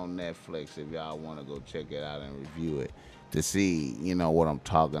it, it's on Netflix if y'all want to go check it out and review it to see, you know, what I'm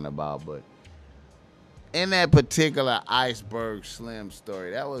talking about. But in that particular Iceberg Slim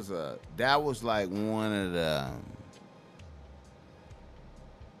story, that was like one of the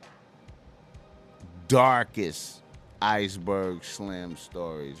darkest Iceberg Slim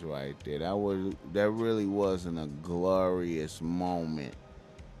stories right there. That really wasn't a glorious moment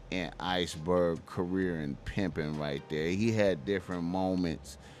in Iceberg career and pimping right there. He had different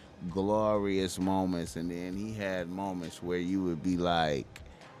moments, glorious moments, and then he had moments where you would be like,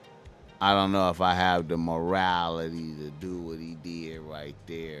 I don't know if I have the morality to do what he did right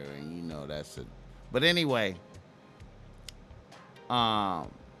there, and you know but anyway,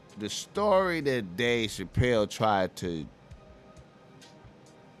 the story that Dave Chappelle tried to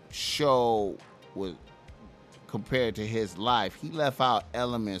show was compared to his life. He left out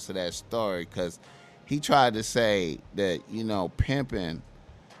elements of that story because he tried to say that, you know, pimping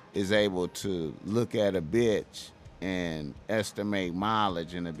is able to look at a bitch and estimate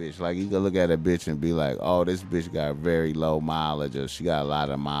mileage in a bitch. Like, you can look at a bitch and be like, oh, this bitch got very low mileage, or she got a lot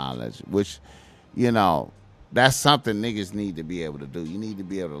of mileage, which, you know, That's something niggas need to be able to do. You need to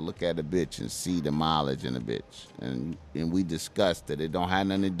be able to look at a bitch and see the mileage in a bitch. And we discussed that it don't have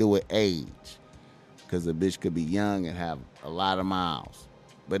nothing to do with age. Because a bitch could be young and have a lot of miles.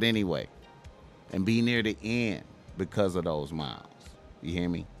 But anyway, and be near the end because of those miles. You hear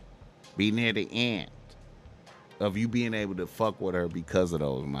me? Be near the end of you being able to fuck with her because of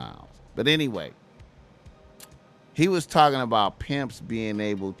those miles. But anyway, he was talking about pimps being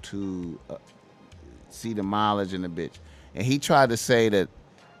able to see the mileage in the bitch. And he tried to say that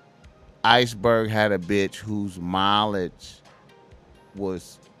Iceberg had a bitch whose mileage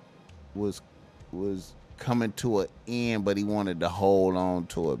was coming to an end, but he wanted to hold on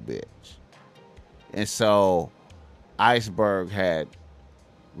to a bitch. And so Iceberg had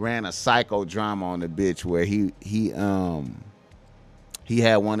ran a psychodrama on the bitch where he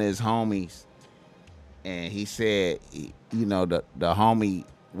had one of his homies, and he said, you know, the homie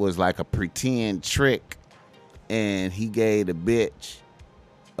was like a pretend trick, and he gave the bitch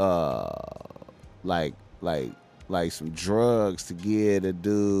like some drugs to give the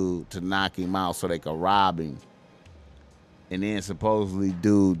dude to knock him out so they could rob him. And then supposedly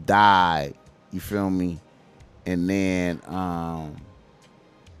dude died. You feel me? And then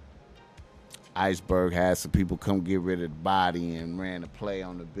Iceberg had some people come get rid of the body and ran a play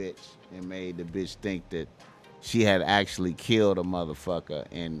on the bitch and made the bitch think that she had actually killed a motherfucker,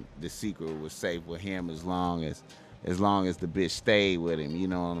 and the secret was safe with him as long as the bitch stayed with him. You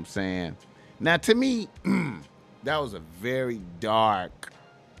know what I'm saying? Now, to me, that was a very dark.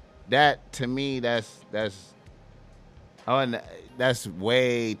 That to me, that's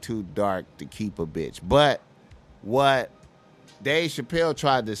way too dark to keep a bitch. But what Dave Chappelle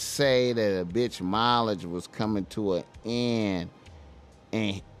tried to say that a bitch mileage was coming to an end,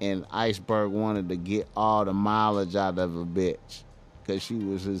 and Iceberg wanted to get all the mileage out of a bitch because she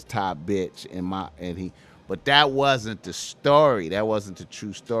was his top bitch, but that wasn't the story. That wasn't the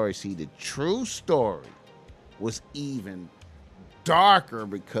true story. See, the true story was even darker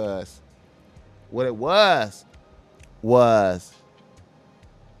because what it was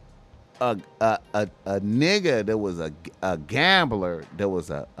a nigga that was a gambler, that was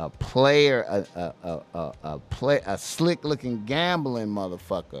a player, a slick looking gambling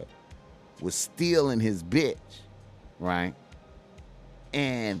motherfucker was stealing his bitch, right?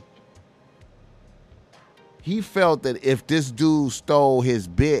 And he felt that if this dude stole his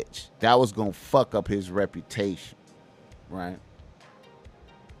bitch, that was gonna fuck up his reputation, right?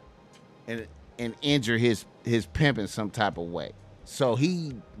 And injure his pimp in some type of way. So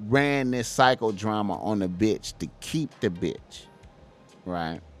he ran this psychodrama on the bitch to keep the bitch,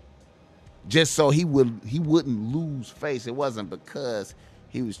 right? Just so he wouldn't lose face. It wasn't because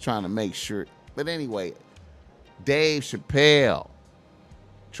he was trying to make sure. But anyway, Dave Chappelle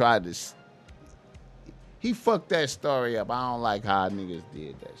tried to. He fucked that story up. I don't like how niggas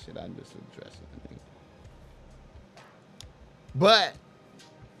did that shit. I'm just addressing the nigga. But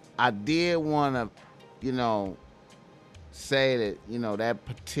I did want to, say that, that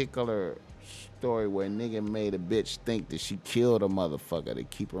particular story where nigga made a bitch think that she killed a motherfucker to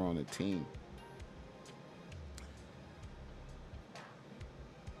keep her on the team.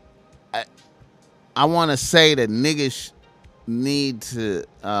 I want to say that niggas need to,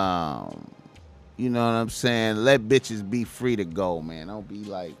 you know what I'm saying, let bitches be free to go, man. Don't be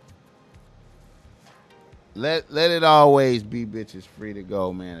like, let it always be bitches free to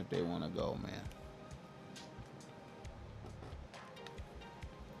go, man, if they want to go, man.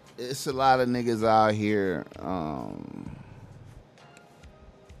 It's a lot of niggas out here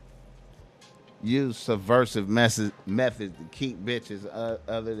use subversive methods to keep bitches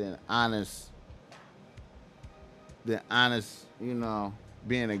other than honest,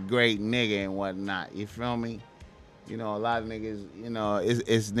 being a great nigga and whatnot. You feel me? A lot of niggas,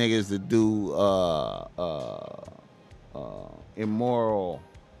 it's niggas that do immoral,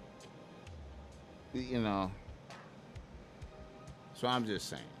 So I'm just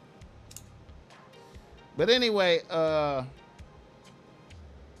saying. But anyway,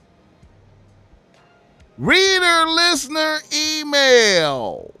 reader listener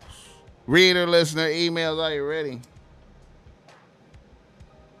emails. Reader listener emails. Are you ready?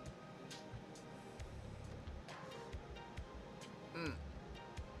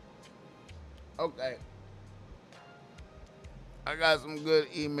 Okay. I got some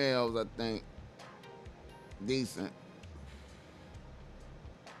good emails, I think. Decent.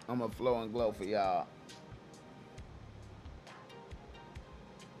 I'm going to flow and glow for y'all.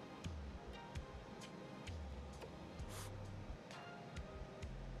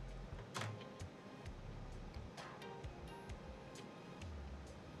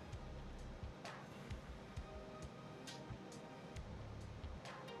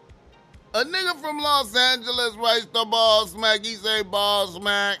 A nigga from Los Angeles writes the ball smack. He say ball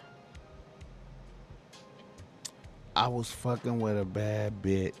smack. I was fucking with a bad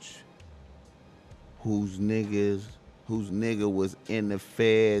bitch whose nigga was in the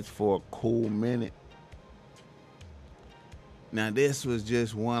feds for a cool minute. Now, this was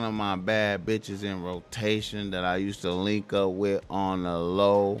just one of my bad bitches in rotation that I used to link up with on the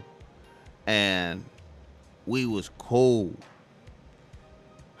low, and we was cool.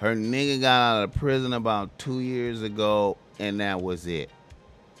 Her nigga got out of prison about 2 years ago, and that was it.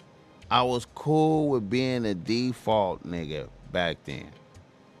 I was cool with being a default nigga back then.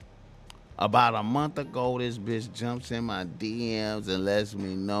 About a month ago, this bitch jumps in my DMs and lets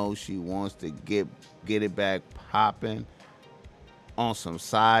me know she wants to get it back popping on some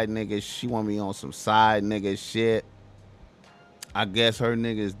side nigga. She want me on some side nigga shit. I guess her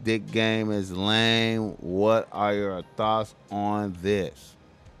nigga's dick game is lame. What are your thoughts on this?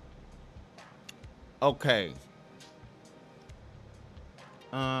 Okay.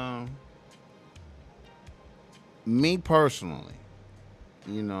 Me personally,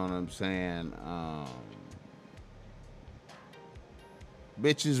 you know what I'm saying?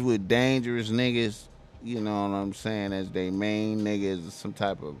 Bitches with dangerous niggas, you know what I'm saying, as they main niggas, some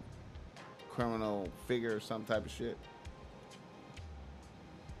type of criminal figure or some type of shit.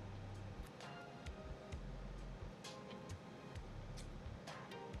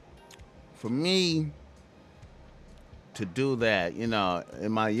 For me to do that, you know,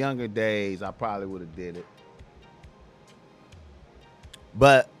 in my younger days, I probably would have did it.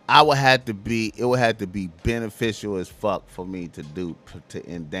 But it would have to be beneficial as fuck for me to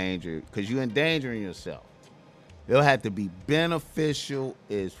endanger, because you're endangering yourself. It'll have to be beneficial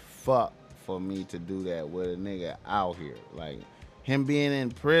as fuck for me to do that with a nigga out here. Like, him being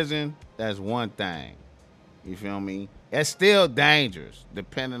in prison, that's one thing. You feel me? That's still dangerous,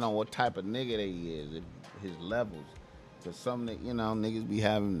 depending on what type of nigga they is, his levels. Because some, you know, niggas be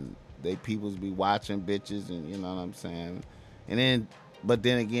having, they peoples be watching bitches, and you know what I'm saying? But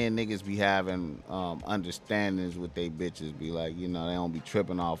then again, niggas be having understandings with they bitches. Be like, you know, they don't be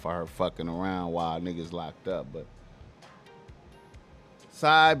tripping off of her fucking around while niggas locked up. But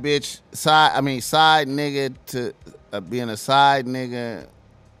side nigga to being a side nigga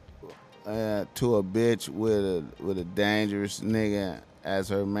to a bitch with a dangerous nigga as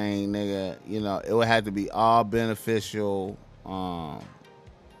her main nigga, you know, it would have to be all beneficial. I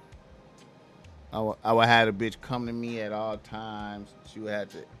would have a bitch come to me at all times. It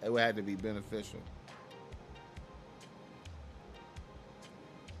would have to be beneficial.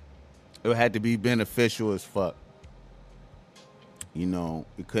 It would have to be beneficial as fuck. You know,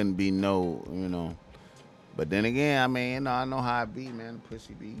 it couldn't be no, you know. But then again, I mean, you know, I know how it be, man. The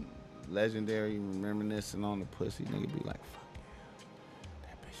pussy be legendary, reminiscing on the pussy. Nigga be like, fuck yeah.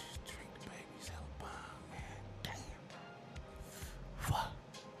 That bitch just treat the babies hella bomb, man. Damn. Fuck.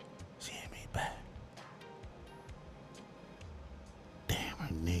 She hit me back. Damn,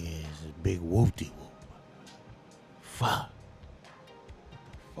 her nigga is a big whoop-de-whoop. Fuck.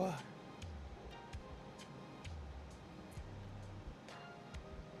 What the fuck?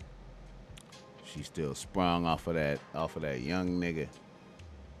 She still sprung off of that young nigga.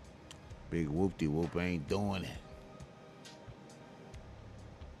 Big whoop-de-whoop ain't doing it.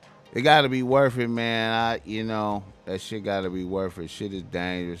 It gotta be worth it, man. You know, that shit gotta be worth it. Shit is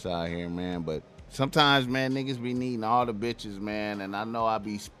dangerous out here, man. But sometimes, man, niggas be needing all the bitches, man. And I know I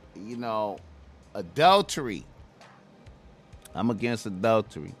be, you know, adultery. I'm against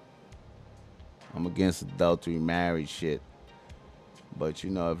adultery. Married shit. But, you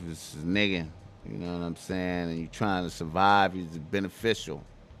know, if it's a nigga, you know what I'm saying, and you trying to survive, it's beneficial.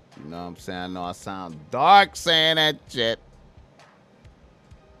 You know what I'm saying? I know I sound dark saying that shit.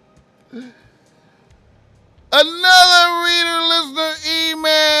 Another reader, listener,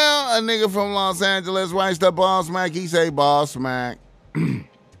 email. A nigga from Los Angeles writes the ball smack. He say ball smack.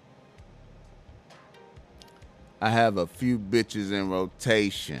 I have a few bitches in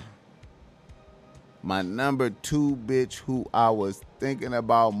rotation. My number 2 bitch who I was thinking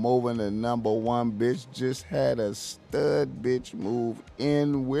about moving to number 1 bitch just had a stud bitch move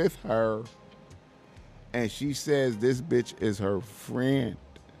in with her. And she says this bitch is her friend.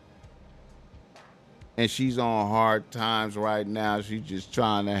 And she's on hard times right now. She's just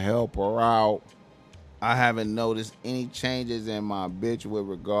trying to help her out. I haven't noticed any changes in my bitch with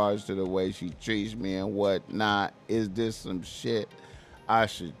regards to the way she treats me and whatnot. Is this some shit I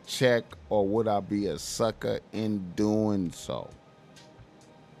should check, or would I be a sucker in doing so?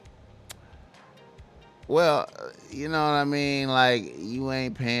 Well, you know what I mean? Like, you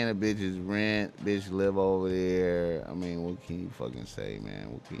ain't paying a bitch's rent. Bitch live over there. I mean, what can you fucking say,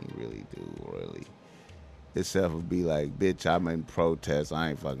 man? What can you really do, really? Except for be like, bitch, I'm in protest. I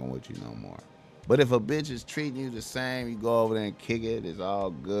ain't fucking with you no more. But if a bitch is treating you the same, you go over there and kick it. It's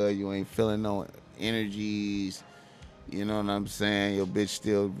all good. You ain't feeling no energies. You know what I'm saying? Your bitch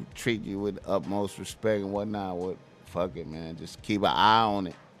still treat you with utmost respect and whatnot. Fuck it, man. Just keep an eye on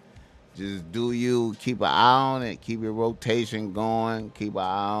it. Just do you. Keep an eye on it. Keep your rotation going. Keep an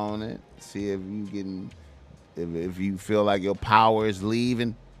eye on it. See if you if you feel like your power is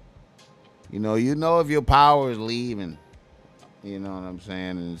leaving. You know if your power is leaving. You know what I'm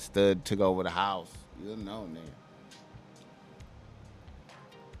saying? And Stud took over the house. You'll know, nigga.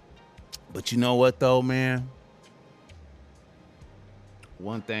 But you know what, though, man?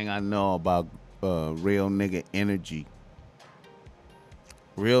 One thing I know about real nigga energy.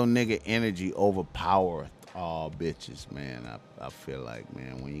 Real nigga energy overpowereth all bitches, man. I feel like,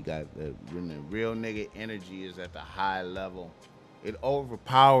 man, when the real nigga energy is at the high level, it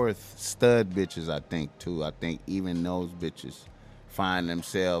overpowereth stud bitches, I think, too. I think even those bitches find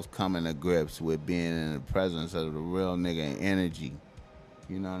themselves coming to grips with being in the presence of the real nigga energy.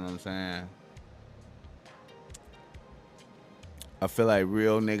 You know what I'm saying? I feel like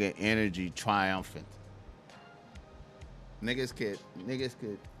real nigga energy triumphant. Niggas could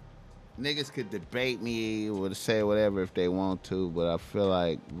debate me or say whatever if they want to, but I feel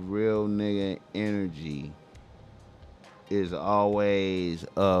like real nigga energy is always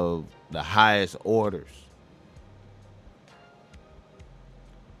of the highest orders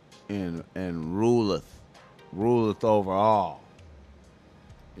and ruleth over all.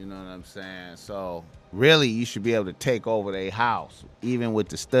 You know what I'm saying? So really, you should be able to take over their house, even with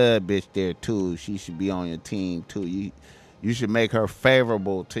the stud bitch there too. She should be on your team too. You should make her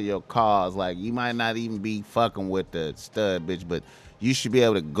favorable to your cause. Like, you might not even be fucking with the stud bitch, but you should be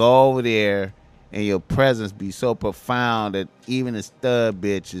able to go over there and your presence be so profound that even the stud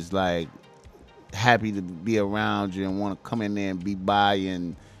bitch is like happy to be around you and want to come in there and be by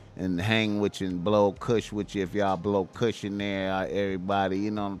you and hang with you and blow kush with you if y'all blow kush in there, everybody. You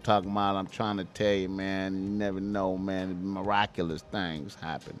know what I'm talking about? I'm trying to tell you, man. You never know, man. Miraculous things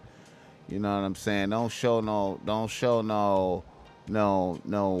happen. You know what I'm saying? Don't show no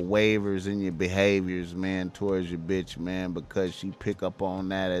waivers in your behaviors, man, towards your bitch, man, because she pick up on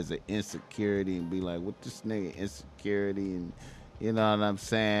that as an insecurity and be like, what this nigga insecurity? And you know what I'm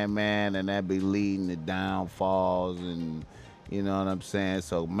saying, man? And that be leading to downfalls and you know what I'm saying?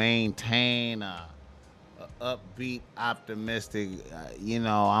 So maintain a upbeat, optimistic,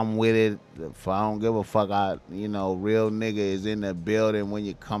 I'm with it. If I don't give a fuck, real nigga is in the building when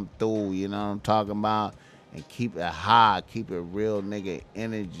you come through, you know what I'm talking about? And keep it high, keep it real nigga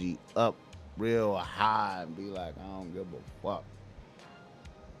energy up real high and be like, I don't give a fuck.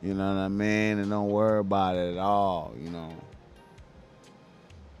 You know what I mean? And don't worry about it at all, you know.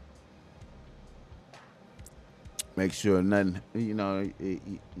 Make sure nothing,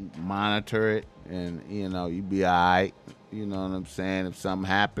 monitor it and, you be all right. You know what I'm saying? If something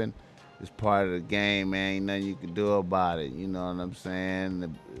happened, it's part of the game, man. Ain't nothing you can do about it. You know what I'm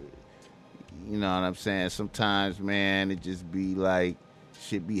saying? You know what I'm saying? Sometimes, man, it just be like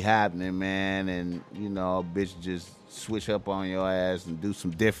shit be happening, man. And, a bitch just switch up on your ass and do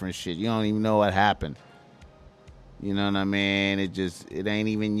some different shit. You don't even know what happened. You know what I mean? It ain't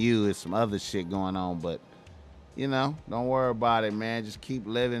even you. It's some other shit going on, but don't worry about it, man. Just keep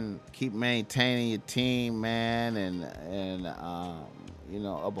living, keep maintaining your team, man, and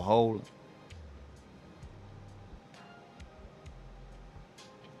upholding.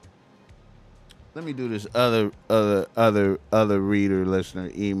 Let me do this other reader,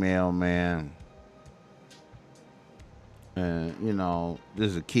 listener email, man. And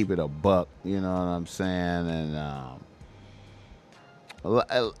this is keep it a buck. You know what I'm saying? And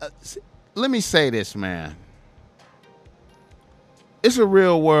let me say this, man. It's a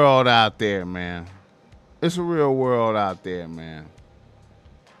real world out there, man. It's a real world out there, man.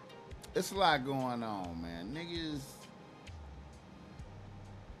 It's a lot going on, man. Niggas,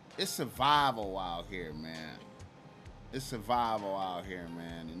 it's survival out here, man. It's survival out here,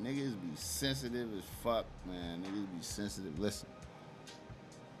 man. And niggas be sensitive as fuck, man. Niggas be sensitive. Listen.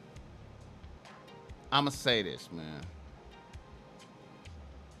 I'ma say this, man.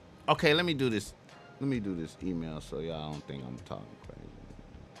 Okay, let me do this. Let me do this email so y'all don't think I'm talking crazy.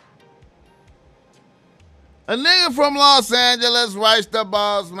 A nigga from Los Angeles writes to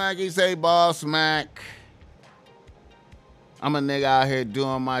Boss Mac. He say, Boss Mac, I'm a nigga out here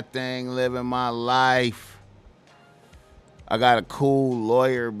doing my thing, living my life. I got a cool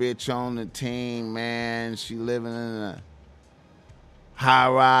lawyer bitch on the team, man. She living in a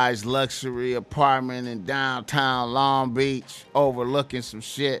high-rise luxury apartment in downtown Long Beach, overlooking some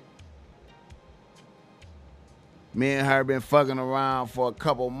shit. Me and her been fucking around for a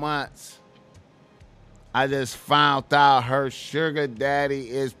couple months. I just found out her sugar daddy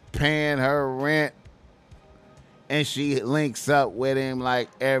is paying her rent, and she links up with him like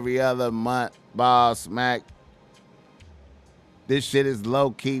every other month. Boss Mac, this shit is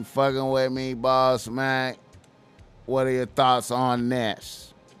low-key fucking with me, Boss Mac. What are your thoughts on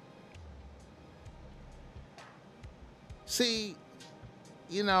this? See,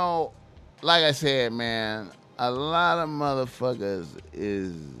 you know, like I said, man, a lot of motherfuckers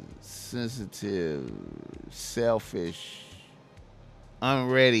is sensitive, selfish,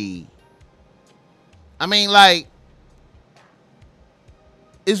 unready. I mean, like,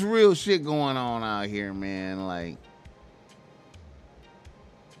 it's real shit going on out here, man. Like,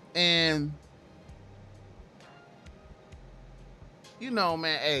 and you know,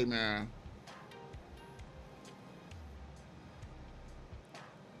 man, hey, man.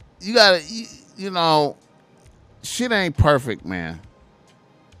 You gotta, you know, shit ain't perfect, man.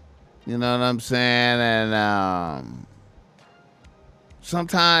 You know what I'm saying? And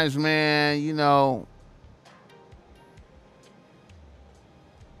sometimes, man, you know,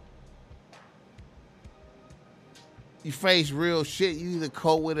 you face real shit. You either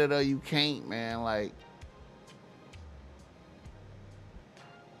cope with it or you can't, man. Like,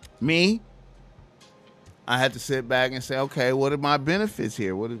 me, I had to sit back and say, okay, what are my benefits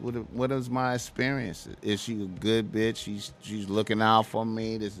here? What is my experience? Is she a good bitch? She's looking out for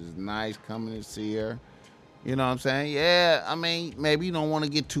me. This is nice coming to see her. You know what I'm saying? Yeah, I mean, maybe you don't want to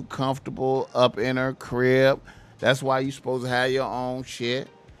get too comfortable up in her crib. That's why you're supposed to have your own shit.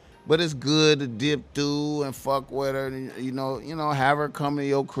 But it's good to dip through and fuck with her. And, you know, have her come to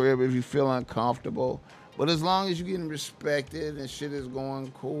your crib if you feel uncomfortable. But as long as you're getting respected and shit is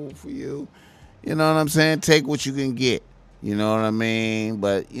going cool for you, you know what I'm saying? Take what you can get. You know what I mean?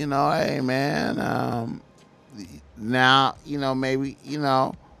 But, you know, hey, man, now, you know, maybe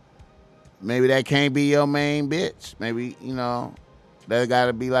that can't be your main bitch. Maybe, you know, that got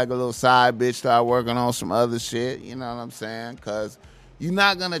to be like a little side bitch, start working on some other shit. You know what I'm saying? Because you're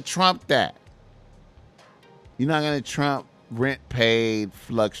not going to trump that. You're not going to trump rent-paid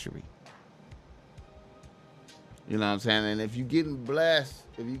luxury. You know what I'm saying? And if you're getting blessed,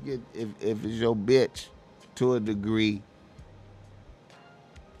 if it's your bitch to a degree,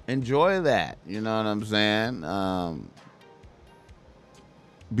 enjoy that. You know what I'm saying?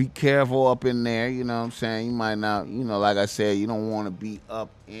 Be careful up in there. You know what I'm saying? You might not, you know, like I said, you don't want to be up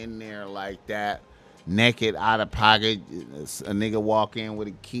in there like that, naked, out of pocket. A nigga walk in with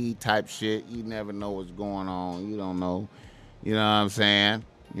a key type shit. You never know what's going on. You don't know. You know what I'm saying?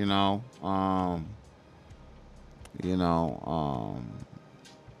 You know,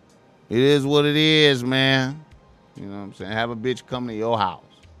 it is what it is, man. You know what I'm saying? Have a bitch come to your house.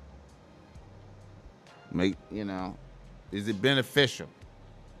 Is it beneficial?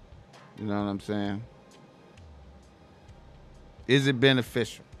 You know what I'm saying? Is it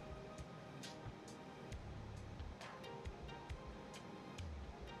beneficial?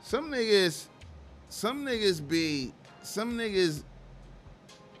 Some niggas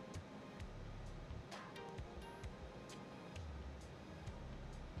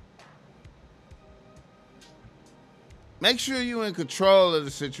make sure you're in control of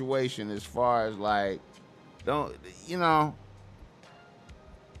the situation as far as like, don't, you know,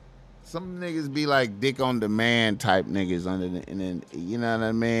 some niggas be like dick on demand type niggas and then, you know what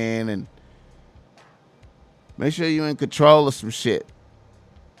I mean? And make sure you're in control of some shit.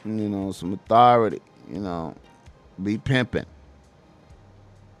 You know, some authority, you know, be pimping.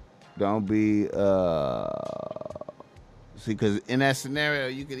 Don't be, see, because in that scenario,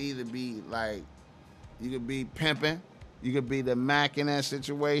 you could either be like, you could be pimping, you could be the Mac in that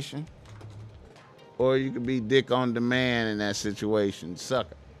situation, or you could be dick on demand in that situation,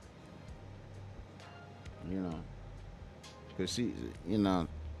 sucker. You know, because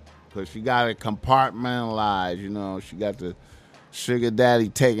she got it compartmentalized, you know, she got the sugar daddy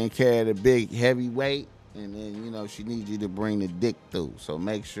taking care of the big heavy weight, and then, you know, she needs you to bring the dick through. So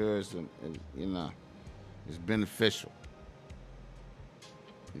make sure it's beneficial.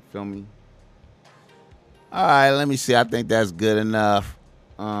 You feel me? All right, let me see. I think that's good enough.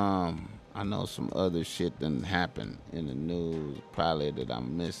 I know some other shit done happened in the news, probably that I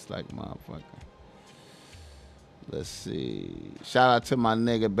missed like motherfucker. Let's see. Shout out to my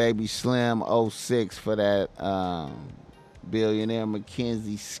nigga Baby Slim 06 for that Billionaire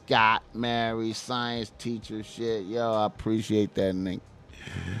Mackenzie Scott, married science teacher shit. Yo, I appreciate that nigga.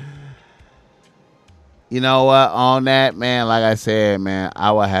 You know what? On that, man, like I said, man,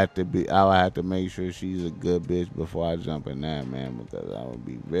 I would have to make sure she's a good bitch before I jump in that, man, because I would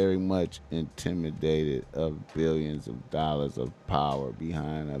be very much intimidated of billions of dollars of power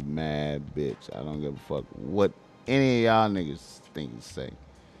behind a mad bitch. I don't give a fuck what any of y'all niggas think you say.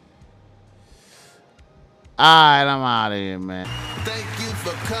 Alright, I'm out of here, man. Thank you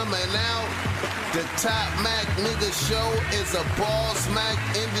for coming out. The Top Mac Nigga Show is a Boss Mac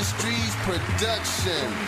Industries production.